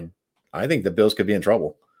 I think the Bills could be in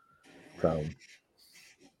trouble. So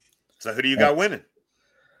who do you got winning?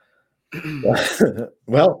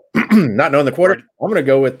 Well, not knowing the quarter, I'm going to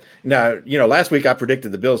go with now. Last week I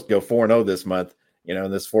predicted the Bills to go 4-0 this month.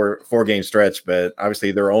 In this four game stretch, but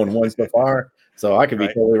obviously they're 0-1 so far, so I could be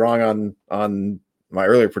totally wrong on my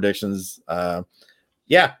earlier predictions. I'm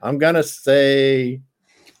gonna say,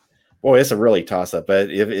 boy, it's a really toss up.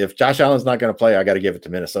 But if Josh Allen's not going to play, I got to give it to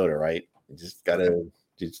Minnesota, right? You just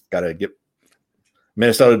gotta get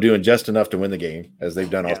Minnesota doing just enough to win the game as they've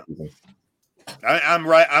done all season. I'm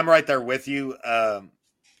right there with you. I'm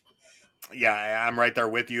right there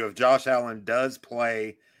with you. If Josh Allen does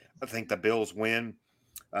play, I think the Bills win.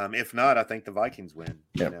 If not, I think the Vikings win.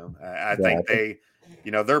 Yep. I think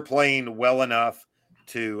they're playing well enough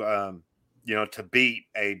to to beat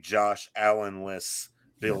a Josh Allen-less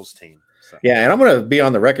Bills team. So. Yeah, and I'm going to be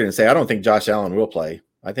on the record and say I don't think Josh Allen will play.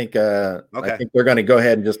 I think they're going to go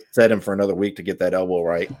ahead and just set him for another week to get that elbow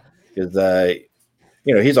right because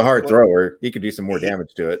he's a hard thrower. He could do some more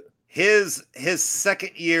damage to it. His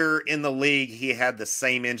second year in the league, he had the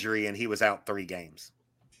same injury and he was out 3 games.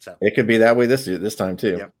 So it could be that way this time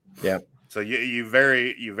too. Yep. Yeah. So you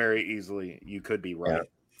very easily could be right. Yeah.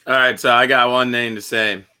 All right, so I got one name to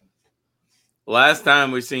say. Last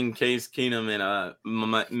time we seen Case Keenum in a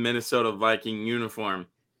Minnesota Viking uniform,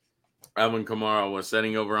 Alvin Kamara was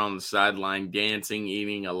sitting over on the sideline, dancing,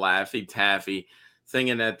 eating a Laffy Taffy,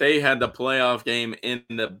 thinking that they had the playoff game in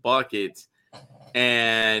the bucket,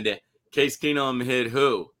 and Case Keenum hit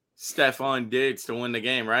who? Stephon Diggs to win the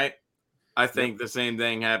game, right? I think the same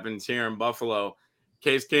thing happens here in Buffalo.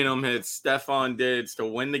 Case Keenum hits Stephon Diggs to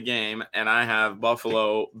win the game, and I have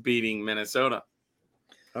Buffalo beating Minnesota.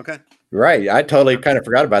 Okay. Right. I totally kind of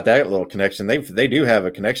forgot about that little connection. They do have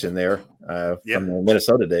a connection there from the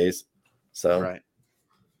Minnesota days. So, right.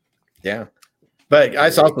 Yeah. But I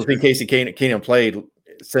also think Casey Keenum played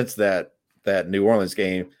since that New Orleans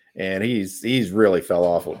game, and he's really fell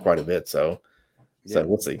off quite a bit. So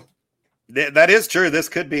we'll see. That is true. This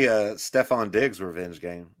could be a Stephon Diggs revenge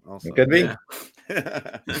game. Also, it could be,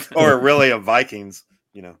 or really a Vikings,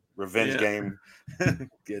 revenge game.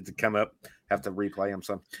 Get to come up, have to replay them.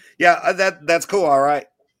 So, that's cool. All right,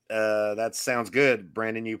 that sounds good,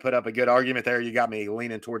 Brandon. You put up a good argument there. You got me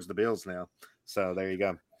leaning towards the Bills now. So there you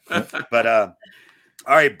go. But all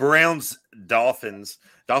right, Browns Dolphins.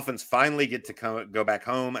 Dolphins finally get to go back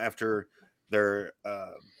home after their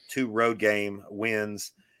 2 road game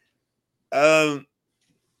wins.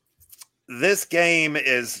 This game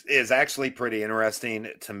is actually pretty interesting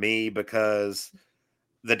to me because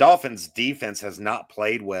the Dolphins defense has not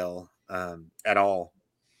played well at all.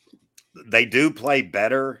 They do play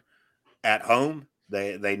better at home.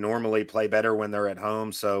 They normally play better when they're at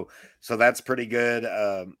home. So that's pretty good.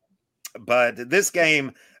 But this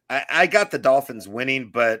game, I got the Dolphins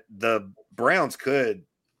winning, but the Browns could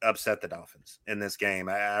upset the Dolphins in this game.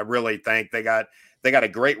 I really think they got a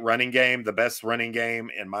great running game, the best running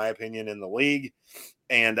game, in my opinion, in the league.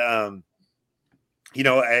 And,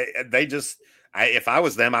 if I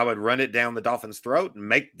was them, I would run it down the Dolphins' throat and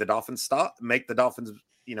make the Dolphins stop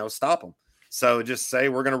them. So just say,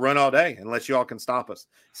 we're going to run all day unless you all can stop us.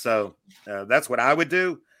 So that's what I would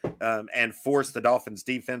do and force the Dolphins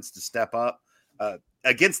defense to step up.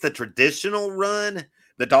 Against the traditional run,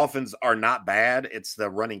 the Dolphins are not bad. It's the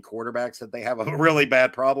running quarterbacks that they have a really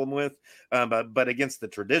bad problem with. But against the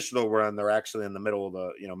traditional run, they're actually in the middle of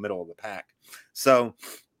the pack. So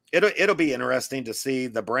it'll be interesting to see.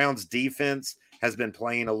 The Browns defense has been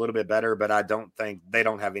playing a little bit better, but I don't think they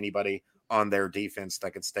don't have anybody on their defense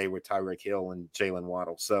that could stay with Tyreek Hill and Jalen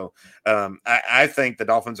Waddle. So I think the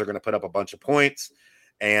Dolphins are going to put up a bunch of points.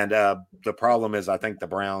 And the problem is I think the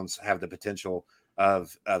Browns have the potential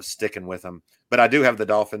of sticking with them. But I do have the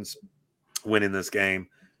Dolphins winning this game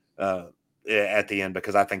at the end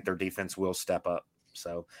because I think their defense will step up.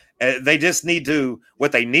 So they just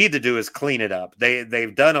what they need to do is clean it up.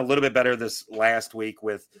 They've done a little bit better this last week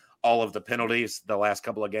with all of the penalties. The last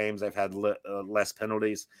couple of games, they've had less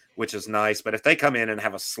penalties, which is nice. But if they come in and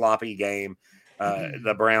have a sloppy game,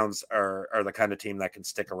 the Browns are the kind of team that can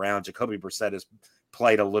stick around. Jacoby Brissett has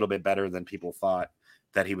played a little bit better than people thought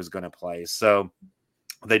that he was going to play. So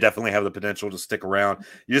they definitely have the potential to stick around.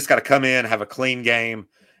 You just got to come in, have a clean game,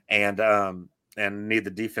 and need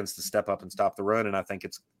the defense to step up and stop the run. And I think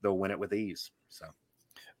they'll win it with ease. So.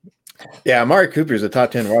 Yeah, Amari Cooper is a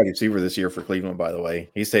top 10 wide receiver this year for Cleveland, by the way.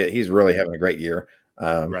 He's really having a great year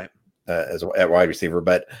right. At wide receiver.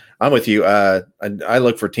 But I'm with you. I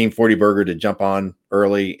look for Team 40 Burger to jump on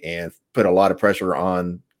early and put a lot of pressure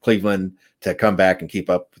on Cleveland to come back and keep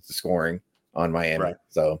up with the scoring on Miami. Right.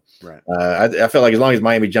 So right. I feel like as long as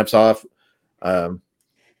Miami jumps off some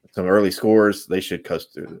early scores, they should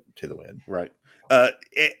coast to the win. Right.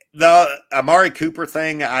 The Amari Cooper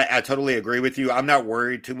thing, I totally agree with you. I'm not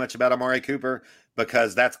worried too much about Amari Cooper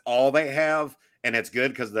because that's all they have, and it's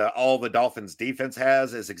good because all the Dolphins defense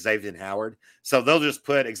has is Xavier Howard. So they'll just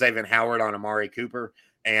put Xavier Howard on Amari Cooper,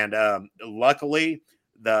 and luckily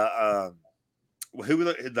the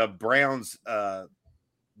Browns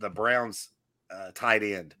tight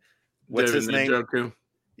end, what's his name? Njoku.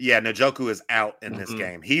 Yeah, Njoku is out in this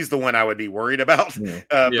game. He's the one I would be worried about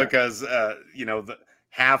because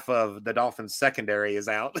half of the Dolphins secondary is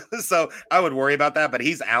out. So I would worry about that, but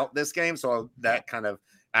he's out this game. So that kind of,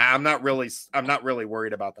 I'm not really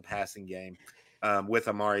worried about the passing game with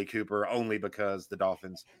Amari Cooper, only because the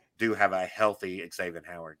Dolphins do have a healthy Xavier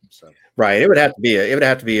Howard. So right, it would have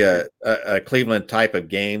to be a Cleveland type of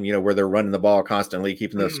game, where they're running the ball constantly,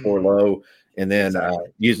 keeping the score low, and then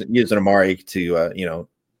using Amari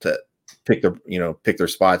to to pick their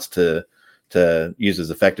spots to use his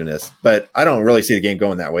effectiveness. But I don't really see the game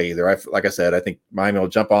going that way either. Like I said, I think Miami will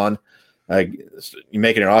jump on,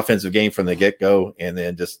 making an offensive game from the get-go, and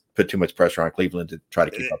then just put too much pressure on Cleveland to try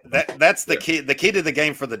to keep up. That's the key. The key to the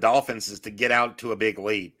game for the Dolphins is to get out to a big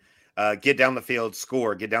lead. Get down the field,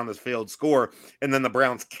 score, and then the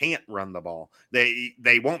Browns can't run the ball.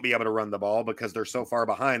 They won't be able to run the ball because they're so far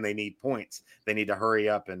behind. They need points. They need to hurry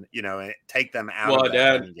up and take them out of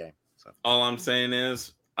that running game. So. All I'm saying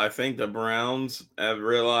is I think the Browns have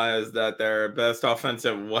realized that their best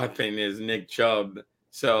offensive weapon is Nick Chubb.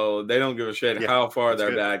 So they don't give a shit how far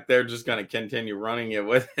they're back. They're just going to continue running it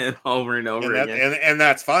with him over and over again. And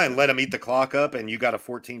that's fine. Let them eat the clock up, and you got a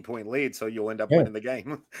 14-point lead, so you'll end up winning the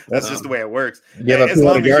game. That's just the way it works. As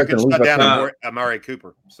long as you can shut down Amari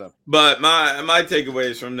Cooper. So, but my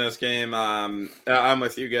takeaways from this game, I'm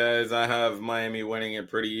with you guys. I have Miami winning it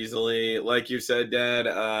pretty easily. Like you said, Dad,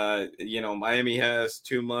 Miami has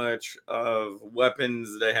too much of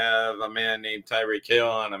weapons. They have a man named Tyreek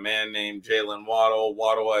Hill and a man named Jalen Waddle.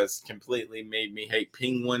 Waddle has completely made me hate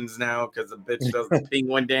penguins now because the bitch does the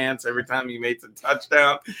penguin dance every time he makes a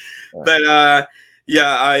touchdown. But I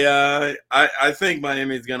think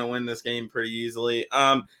Miami's gonna win this game pretty easily.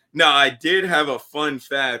 Now I did have a fun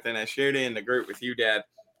fact, and I shared it in the group with you, Dad.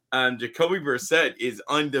 Jacoby Brissett is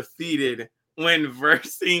undefeated when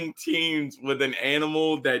versing teams with an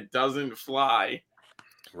animal that doesn't fly.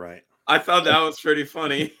 Right. I thought that was pretty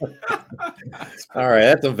funny. All right,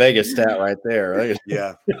 that's a Vegas stat right there. Right?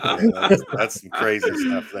 Yeah, that's some crazy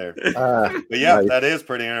stuff there. But yeah, that is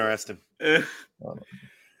pretty interesting. That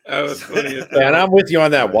was funny. And I'm with you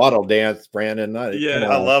on that Waddle dance, Brandon. I love it. Yeah.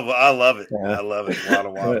 I love it.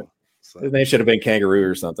 Waddle. So. His name should have been Kangaroo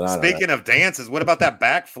or something. Speaking of dances, what about that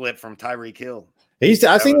backflip from Tyreek Hill?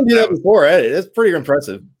 I've seen him do that before. It's pretty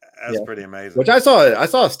impressive. That's pretty amazing. Which I saw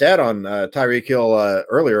a stat on Tyreek Hill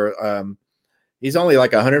earlier. He's only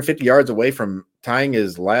like 150 yards away from tying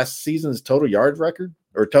his last season's total yard record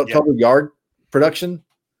or total yard production.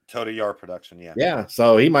 Total yard production, yeah. Yeah,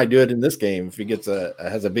 so he might do it in this game if he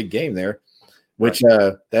has a big game there. Which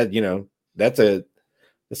that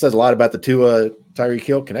says a lot about the two Tyreek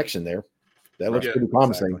Hill connection there. That looks pretty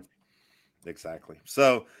promising. Exactly.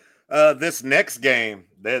 So this next game,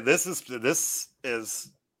 this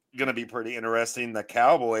is going to be pretty interesting. The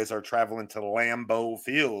Cowboys are traveling to Lambeau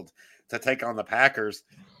Field to take on the Packers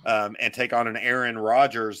and take on an Aaron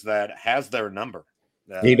Rodgers that has their number.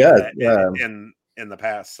 He does in the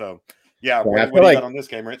past. So Yeah. So What do you got on this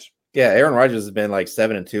game, Rich? Yeah, Aaron Rodgers has been like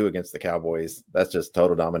 7-2 against the Cowboys. That's just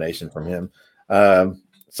total domination from him.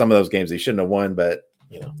 Some of those games he shouldn't have won, but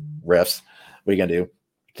refs. What are you gonna do?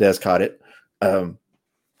 Des caught it. A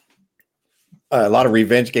lot of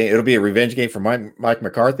revenge game. It'll be a revenge game for Mike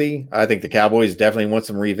McCarthy. I think the Cowboys definitely want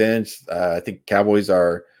some revenge. I think Cowboys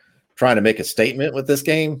are trying to make a statement with this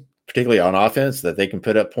game, particularly on offense, that they can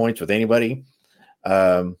put up points with anybody.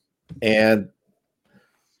 And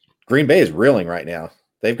Green Bay is reeling right now.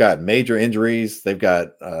 They've got major injuries. They've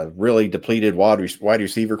got really depleted wide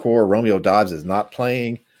receiver core. Romeo Doubs is not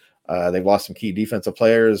playing. They've lost some key defensive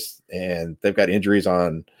players, and they've got injuries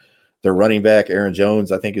on their running back. Aaron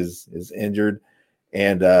Jones, I think, is injured.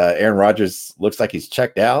 And Aaron Rodgers looks like he's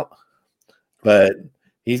checked out. But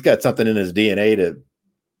he's got something in his DNA that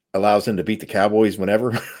allows him to beat the Cowboys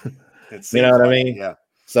whenever. You know what I mean? Yeah.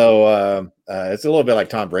 So it's a little bit like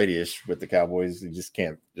Tom Brady-ish with the Cowboys. You just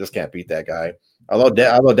can't beat that guy.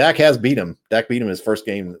 Although Dak has beat him. Dak beat him his first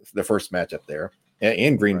game, the first match up there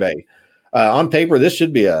in Green Bay. On paper, this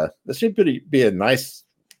should be a nice,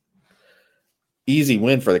 easy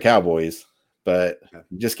win for the Cowboys. But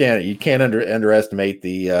you can't underestimate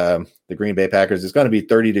the Green Bay Packers. It's going to be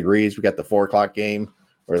 30 degrees. We got the 4:00 game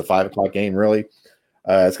or the 5:00 game. Really,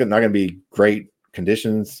 it's not going to be great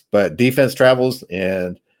conditions, but defense travels,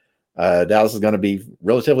 and Dallas is going to be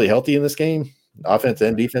relatively healthy in this game, offense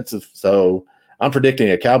and defensive. So I'm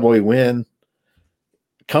predicting a Cowboy win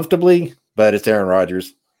comfortably, but it's Aaron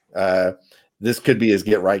Rodgers. This could be his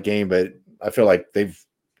get right game, but I feel like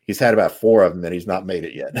he's had about 4 of them and he's not made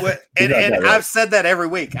it yet. Well, and I've said that every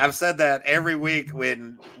week. I've said that every week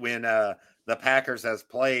when the Packers has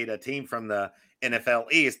played a team from the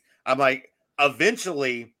NFL East. I'm like,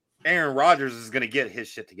 eventually Aaron Rodgers is going to get his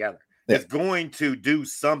shit together. Yeah. He's going to do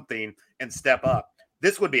something and step up.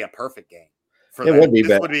 This would be a perfect game for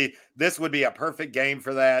that. This would be a perfect game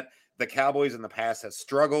for that. The Cowboys in the past have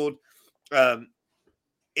struggled.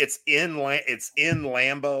 It's in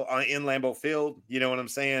Lambeau Field. You know what I'm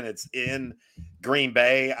saying? It's in Green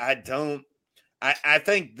Bay. I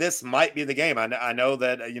think this might be the game. I know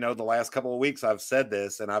that, the last couple of weeks I've said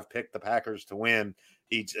this and I've picked the Packers to win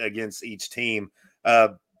against each team.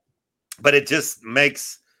 But it just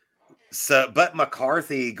makes but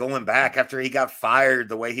McCarthy going back after he got fired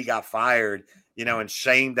the way he got fired, and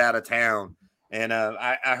shamed out of town. And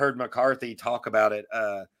I heard McCarthy talk about it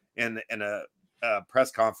in a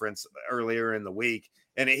press conference earlier in the week,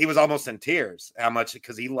 and he was almost in tears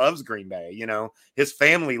because he loves Green Bay. His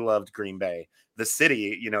family loved Green Bay, the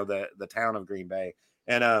city, the town of Green Bay.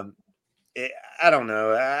 And I don't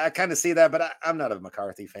know. I kind of see that, but I'm not a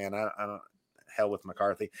McCarthy fan. I don't. Hell with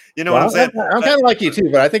McCarthy. You know what I'm saying? I'm kind of like you too,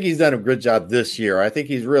 but I think he's done a good job this year. I think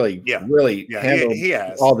he's really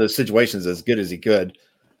handled all the situations as good as he could.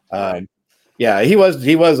 He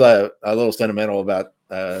was a little sentimental about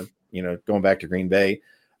going back to Green Bay.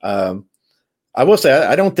 I will say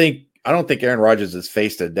I don't think Aaron Rodgers has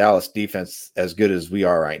faced a Dallas defense as good as we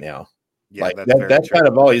are right now. Yeah, that's kind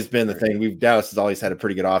of always been the thing. Dallas has always had a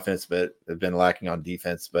pretty good offense, but have been lacking on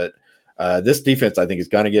defense. But this defense, I think, is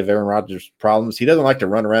going to give Aaron Rodgers problems. He doesn't like to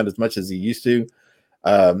run around as much as he used to.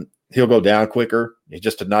 He'll go down quicker. He's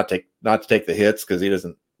just to not to take the hits because he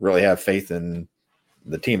doesn't really have faith in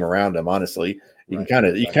the team around him. Honestly, you kind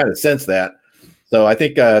of sense that. So I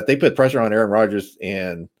think they put pressure on Aaron Rodgers,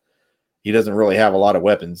 and he doesn't really have a lot of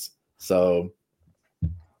weapons. So,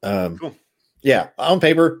 cool. Yeah, on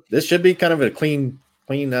paper, this should be kind of a clean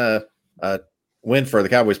win for the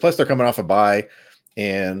Cowboys. Plus, they're coming off a bye,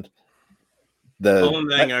 and the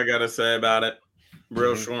only thing I gotta say about it,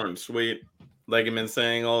 real short and sweet, like I've been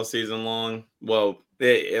saying all season long. Well,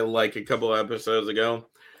 like a couple episodes ago,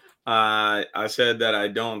 I said that I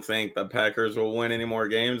don't think the Packers will win any more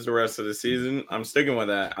games the rest of the season. I'm sticking with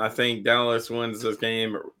that. I think Dallas wins this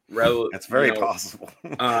game. That's very possible.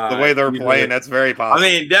 The way they're playing, that's very possible. I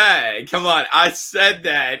mean, Dad, come on. I said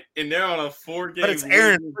that, and they're on a 4-game. But it's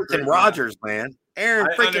Aaron freaking Rodgers, man. Aaron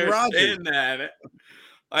freaking Rodgers.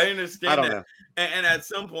 I understand that. And at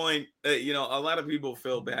some point, a lot of people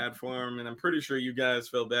feel bad for him, and I'm pretty sure you guys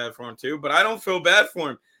feel bad for him too. But I don't feel bad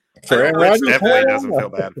for him. Aaron Rodgers definitely doesn't feel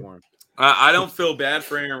bad for him. I don't feel bad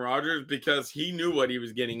for Aaron Rodgers because he knew what he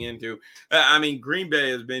was getting into. I mean, Green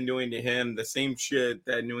Bay has been doing to him the same shit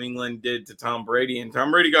that New England did to Tom Brady, and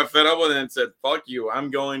Tom Brady got fed up with it and said, "Fuck you,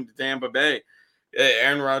 I'm going to Tampa Bay."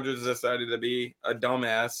 Aaron Rodgers decided to be a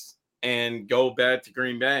dumbass and go back to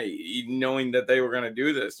Green Bay, knowing that they were going to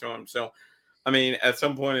do this to him. So, I mean, at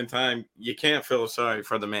some point in time, you can't feel sorry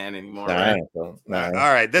for the man anymore. Right? All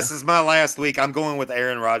right, this is my last week. I'm going with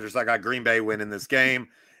Aaron Rodgers. I got Green Bay winning this game.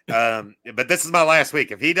 But this is my last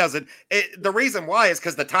week. If he doesn't, the reason why is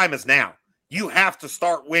because the time is now. You have to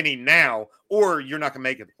start winning now, or you're not going to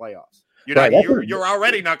make it to the playoffs. You're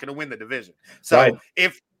already not going to win the division. So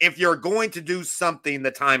if you're going to do something,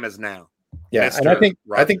 the time is now. Yeah, and I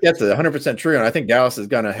think that's 100% true, and I think Dallas is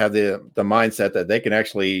going to have the mindset that they can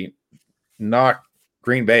actually knock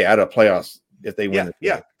Green Bay out of playoffs if they win.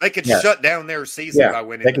 They could shut down their season by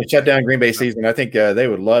winning. They can shut down Green Bay season. I think they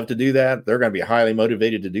would love to do that. They're going to be highly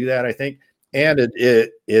motivated to do that, I think, and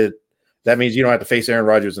that means you don't have to face Aaron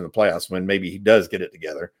Rodgers in the playoffs when maybe he does get it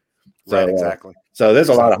together. So, right, exactly. So there's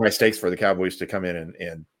a lot of high stakes for the Cowboys to come in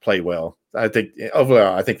and play well. I think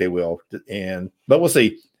overall, I think they will, but we'll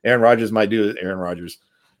see. Aaron Rodgers might do it. Aaron Rodgers,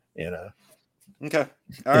 okay.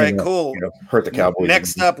 All right, cool. Hurt the Cowboys.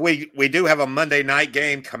 Next up, we do have a Monday night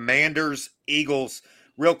game: Commanders, Eagles.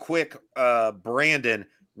 Real quick, Brandon,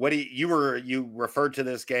 you referred to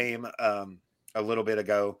this game a little bit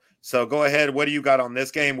ago. So go ahead. What do you got on this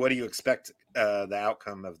game? What do you expect the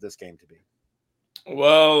outcome of this game to be?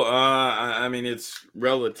 Well, I mean, it's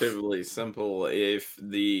relatively simple. If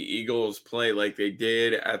the Eagles play like they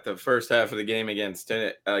did at the first half of the game against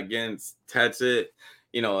the Texans,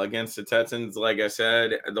 like I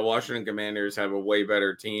said, the Washington Commanders have a way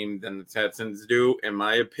better team than the Texans do, in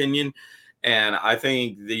my opinion. And I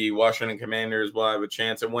think the Washington Commanders will have a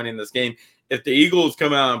chance at winning this game. If the Eagles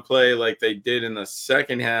come out and play like they did in the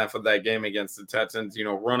second half of that game against the Texans,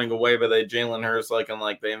 running away with it, Jalen Hurts looking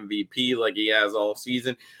like the MVP like he has all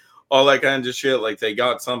season, all that kind of shit, like they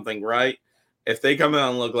got something right. If they come out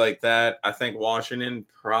and look like that, I think Washington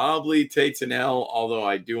probably takes an L, although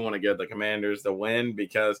I do want to get the Commanders to win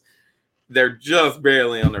because they're just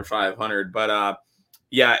barely under 500. But,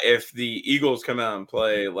 if the Eagles come out and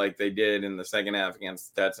play like they did in the second half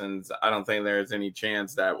against the Texans, I don't think there's any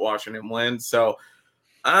chance that Washington wins. So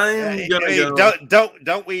I'm gonna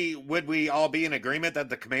would we all be in agreement that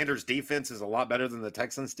the Commanders defense is a lot better than the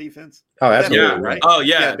Texans defense? Oh, absolutely. Yeah, right. Oh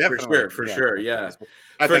yeah, for sure. Yeah.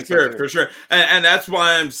 For sure. And that's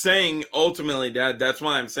why I'm saying ultimately, Dad, that's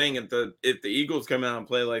why I'm saying if the Eagles come out and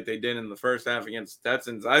play like they did in the first half against the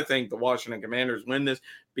Texans, I think the Washington Commanders win this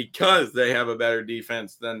because they have a better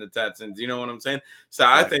defense than the Texans. You know what I'm saying? So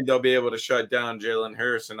I think they'll be able to shut down Jalen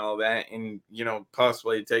Hurts and all that and,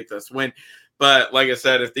 possibly take this win. But like I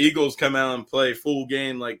said, if the Eagles come out and play full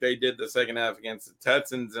game like they did the second half against the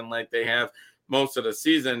Texans and like they have most of the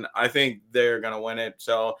season, I think they're going to win it.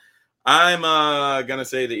 So I'm going to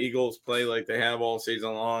say the Eagles play like they have all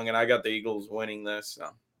season long, and I got the Eagles winning this.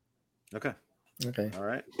 So. Okay. All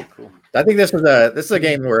right. Cool. I think this is a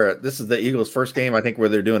game where this is the Eagles' first game, I think, where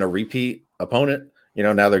they're doing a repeat opponent.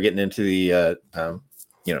 Now they're getting into the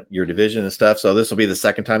your division and stuff. So this will be the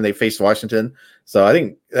second time they face Washington. So I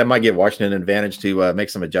think that might give Washington an advantage to make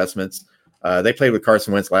some adjustments. They played with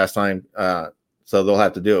Carson Wentz last time, so they'll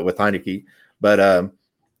have to do it with Heineke. But on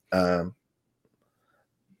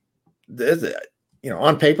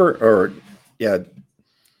paper,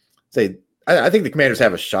 I think the Commanders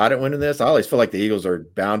have a shot at winning this. I always feel like the Eagles are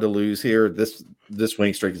bound to lose here. This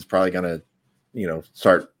winning streak is probably going to,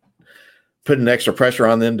 start putting extra pressure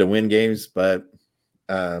on them to win games, but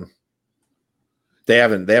they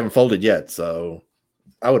haven't folded yet. So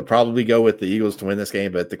I would probably go with the Eagles to win this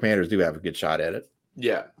game, but the Commanders do have a good shot at it.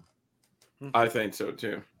 Yeah, I think so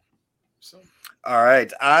too. So, all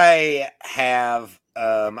right, I have.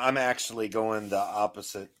 I'm actually going the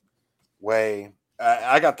opposite way.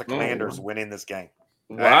 I got the Commanders winning this game.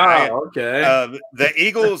 Wow. Okay. The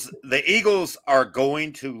Eagles are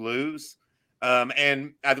going to lose.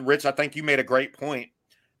 And Rich, I think you made a great point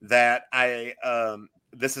that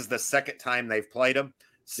this is the second time they've played them.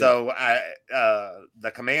 So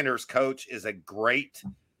the Commanders coach is a great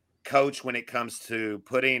coach when it comes to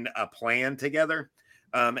putting a plan together.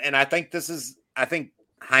 And I think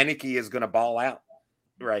Heineke is going to ball out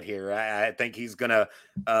right here. I think he's going to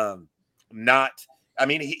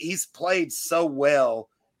he's played so well,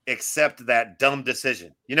 except that dumb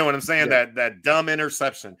decision. You know what I'm saying? Yeah. That dumb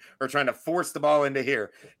interception or trying to force the ball into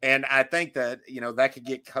here. And I think that, that could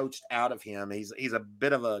get coached out of him. He's a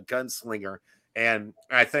bit of a gunslinger. And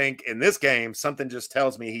I think in this game, something just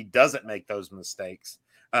tells me he doesn't make those mistakes.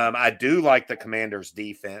 I do like the Commanders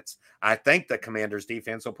defense. I think the Commanders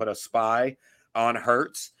defense will put a spy on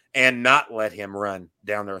Hurts and not let him run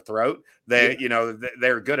down their throat. They're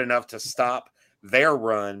good enough to stop their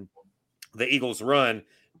run, the Eagles' run.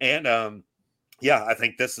 And, I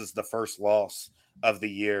think this is the first loss of the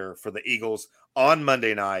year for the Eagles on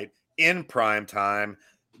Monday night in prime time.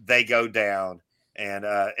 They go down. And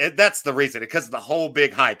that's the reason, because of the whole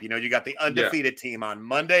big hype. You got the undefeated team on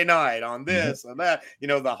Monday night on this and that,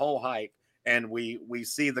 the whole hype. and we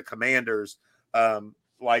see the Commanders,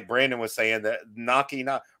 like Brandon was saying, that knocking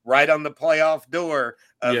right on the playoff door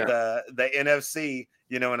of the NFC.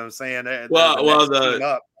 You know what I'm saying? The team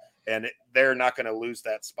up, and they're not going to lose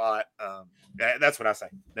that spot. That's what I say.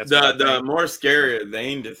 That's the more scary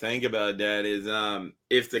thing to think about, Dad, is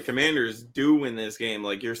if the Commanders do win this game,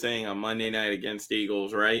 like you're saying on Monday night against the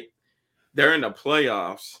Eagles, right? They're in the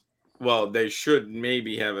playoffs. Well, they should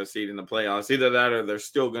maybe have a seat in the playoffs. Either that or they're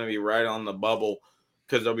still going to be right on the bubble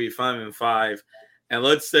because they'll be 5-5. And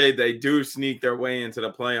let's say they do sneak their way into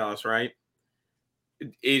the playoffs, right?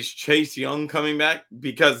 Is Chase Young coming back?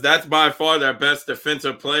 Because that's by far their best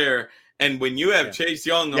defensive player. And when you have Chase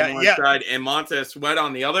Young on one side and Montez Sweat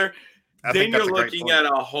on the other, then you're looking at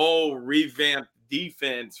a whole revamped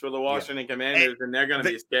defense for the Washington Commanders, and they're going to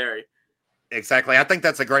be scary. Exactly. I think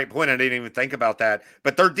that's a great point. I didn't even think about that.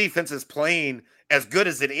 But their defense is playing as good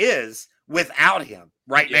as it is without him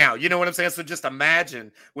now. You know what I'm saying? So just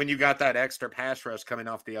imagine when you got that extra pass rush coming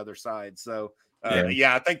off the other side. So,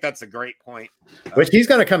 I think that's a great point. Which he's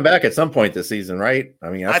going to come back at some point this season, right? I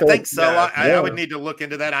mean, I think so. I would need to look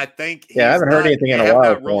into that. I think. I haven't heard anything in a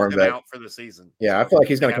while for him, out for the season. Yeah, I feel like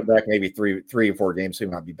he's going to come back maybe three or four games. He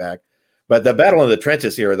might be back. But the battle of the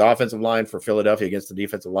trenches here, the offensive line for Philadelphia against the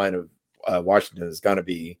defensive line of Washington is going to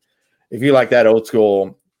be, if you like that old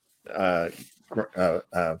school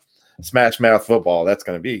smash mouth football, that's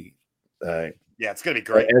going to be it's going to be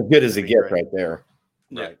great, as good as it gets right there.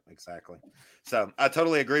 Right, exactly. So I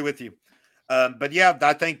totally agree with you. But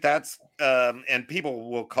I think that's and people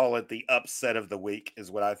will call it the upset of the week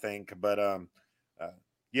is what I think. But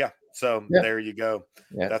there you go.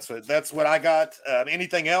 Yeah. That's what I got.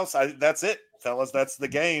 Anything else? That's it, fellas. That's the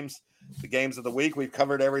games. The games of the week. We've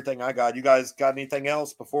covered everything I got. You guys got anything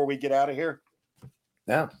else before we get out of here?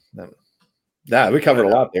 No, we covered a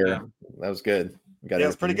lot there. Yeah. That was good. It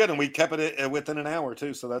was pretty good, and we kept it within an hour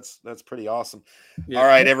too. So that's pretty awesome. Yeah. All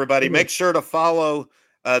right, everybody, make sure to follow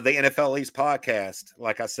the NFL East podcast.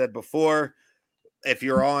 Like I said before, if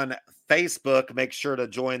you're on Facebook, make sure to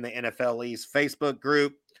join the NFL East Facebook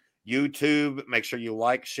group. YouTube, make sure you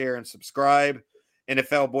like, share, and subscribe.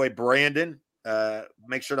 NFL boy Brandon.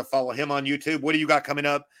 Make sure to follow him on YouTube. What do you got coming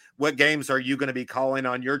up? What games are you going to be calling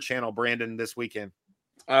on your channel, Brandon, this weekend?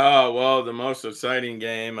 Well, the most exciting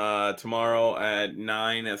game tomorrow at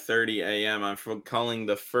 9:30 a.m. I'm calling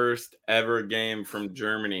the first ever game from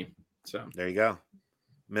Germany. So there you go.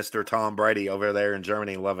 Mr. Tom Brady over there in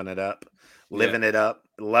Germany, loving it up, living it up,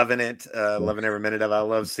 loving it, loving every minute of it. I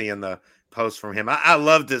love seeing the posts from him. I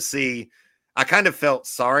love to see. I kind of felt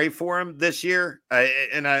sorry for him this year,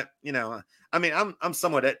 I'm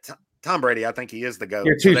somewhat at Tom Brady. I think he is the GOAT.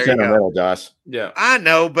 You're too sentimental, Josh. Yeah, I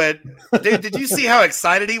know, but dude, did you see how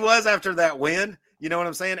excited he was after that win? You know what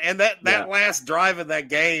I'm saying? And that last drive of that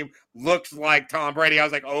game looked like Tom Brady. I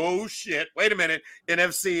was like, oh shit! Wait a minute,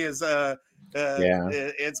 NFC is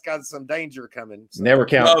it's got some danger coming. So. Never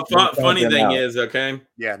count. Well, funny thing is,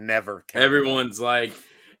 never. Everyone's like,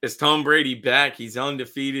 is Tom Brady back? He's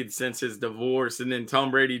undefeated since his divorce, and then Tom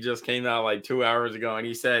Brady just came out like 2 hours ago, and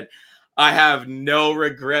he said, I have no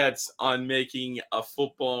regrets on making a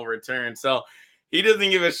football return. So he doesn't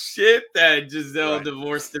give a shit that Giselle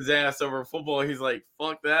divorced his ass over football. He's like,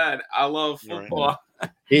 fuck that. I love football.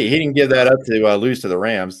 Right. He didn't give that up to lose to the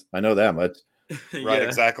Rams. I know that much. Right,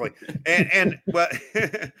 exactly. But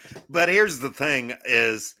here's the thing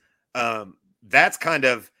is that's kind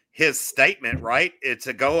of his statement, right? It's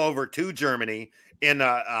to go over to Germany in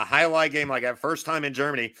a highlight game like that, first time in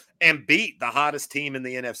Germany, and beat the hottest team in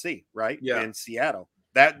the NFC, right? Yeah. In Seattle.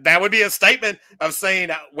 That would be a statement of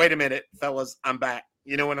saying, wait a minute, fellas, I'm back.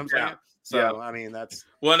 You know what I'm saying? So, I mean, that's...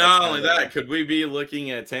 Well, not only that, could we be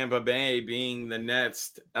looking at Tampa Bay being the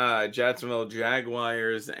next Jacksonville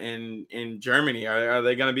Jaguars in Germany? Are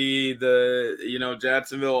they going to be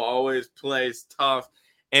Jacksonville always plays tough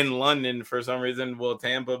in London for some reason? Will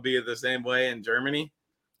Tampa be the same way in Germany?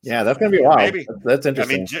 Yeah, that's going to be wild. Maybe. That's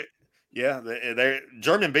interesting. Their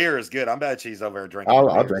German beer is good. I'm bet she's over there drinking.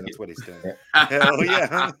 I'll drink That's what he's doing. Hell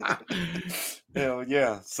yeah. Hell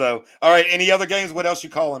yeah. So, all right. Any other games? What else you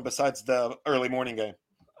calling besides the early morning game?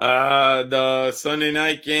 The Sunday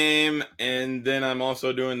night game, and then I'm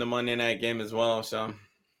also doing the Monday night game as well. So,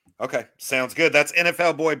 okay, sounds good. That's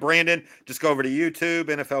NFL boy Brandon. Just go over to YouTube,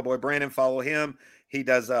 NFL boy Brandon. Follow him. He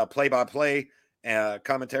does play-by-play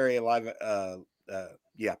commentary, live.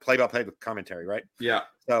 Play-by-play with commentary, right? Yeah.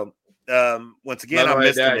 So, once again, I'm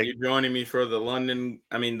missing you joining me for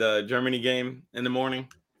the Germany game in the morning.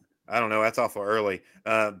 I don't know. That's awful early.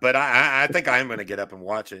 But I think I am going to get up and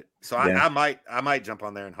watch it. So I might jump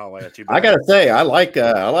on there and holler at you. I got to say, I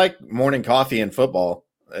like morning coffee and football.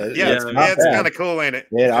 It's kind of cool, ain't it?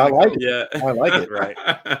 Yeah, I like it. Yeah, I like it. Right.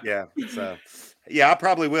 Yeah. So, yeah, I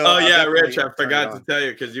probably will. Oh yeah, Rich, I forgot to tell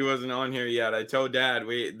you because you wasn't on here yet. I told Dad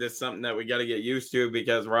this is something that we got to get used to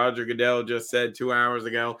because Roger Goodell just said 2 hours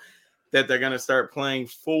ago that they're going to start playing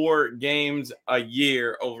 4 games a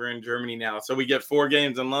year over in Germany now. So we get 4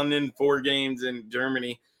 games in London, 4 games in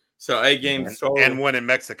Germany. So 8 games total. And 1 in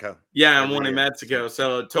Mexico. Yeah, and 1 in Mexico.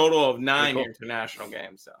 So a total of 9 international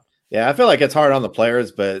games. So. Yeah, I feel like it's hard on the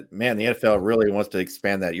players, but man, the NFL really wants to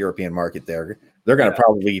expand that European market there. They're going to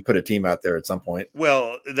probably put a team out there at some point.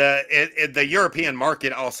 Well, the European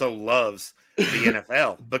market also loves the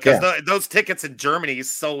NFL because those tickets in Germany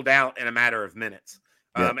sold out in a matter of minutes.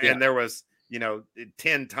 And there was,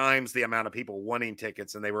 10 times the amount of people wanting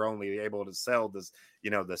tickets, and they were only able to sell this,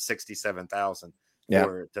 the 67,000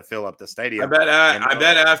 to fill up the stadium. I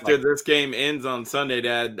bet after this game ends on Sunday,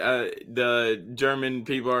 Dad, the German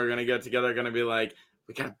people are going to get together, going to be like,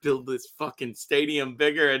 we got to build this fucking stadium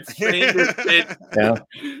bigger and Spain. Yeah.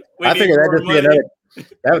 I figure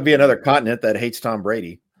that would be another continent that hates Tom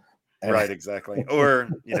Brady. Right, exactly. Or,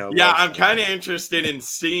 I'm kind of interested in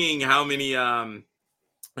seeing how many Tom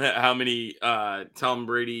Brady,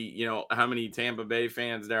 how many Tampa Bay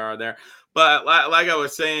fans there are there. But like I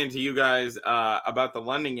was saying to you guys about the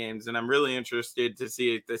London games, and I'm really interested to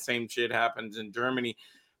see if the same shit happens in Germany.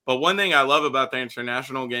 But one thing I love about the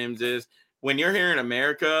international games is when you're here in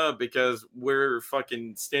America, because we're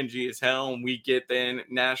fucking stingy as hell and we get the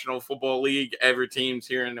National Football League, every team's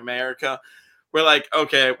here in America. We're like,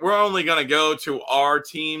 okay, we're only going to go to our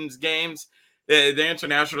team's games. The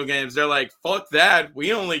international games, they're like, fuck that.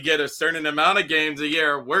 We only get a certain amount of games a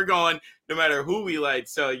year. We're going no matter who we like.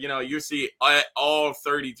 So, you see all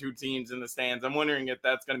 32 teams in the stands. I'm wondering if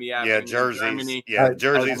that's going to be happening in Germany. Yeah,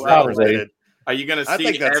 Jersey's regulated. Are you going to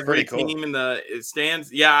see every team in the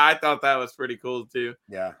stands? Yeah, I thought that was pretty cool, too.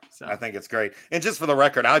 Yeah, so. I think it's great. And just for the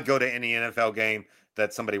record, I'd go to any NFL game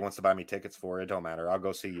that somebody wants to buy me tickets for. It don't matter. I'll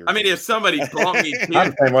go see your team. If somebody bought me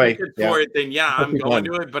tickets for it, then I'm going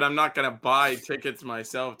to it. But I'm not going to buy tickets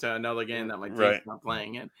myself to another game that my team's not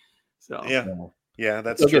playing in. So yeah,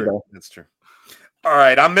 that's true. That's true. All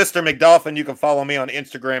right, I'm Mr. McDolphin. You can follow me on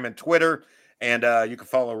Instagram and Twitter. And you can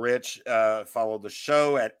follow Rich. Follow the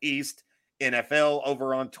show at East NFL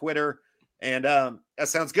over on Twitter. And that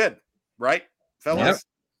sounds good, right, fellas?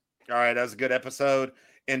 Yep. All right, that was a good episode.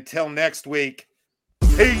 Until next week,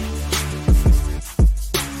 peace.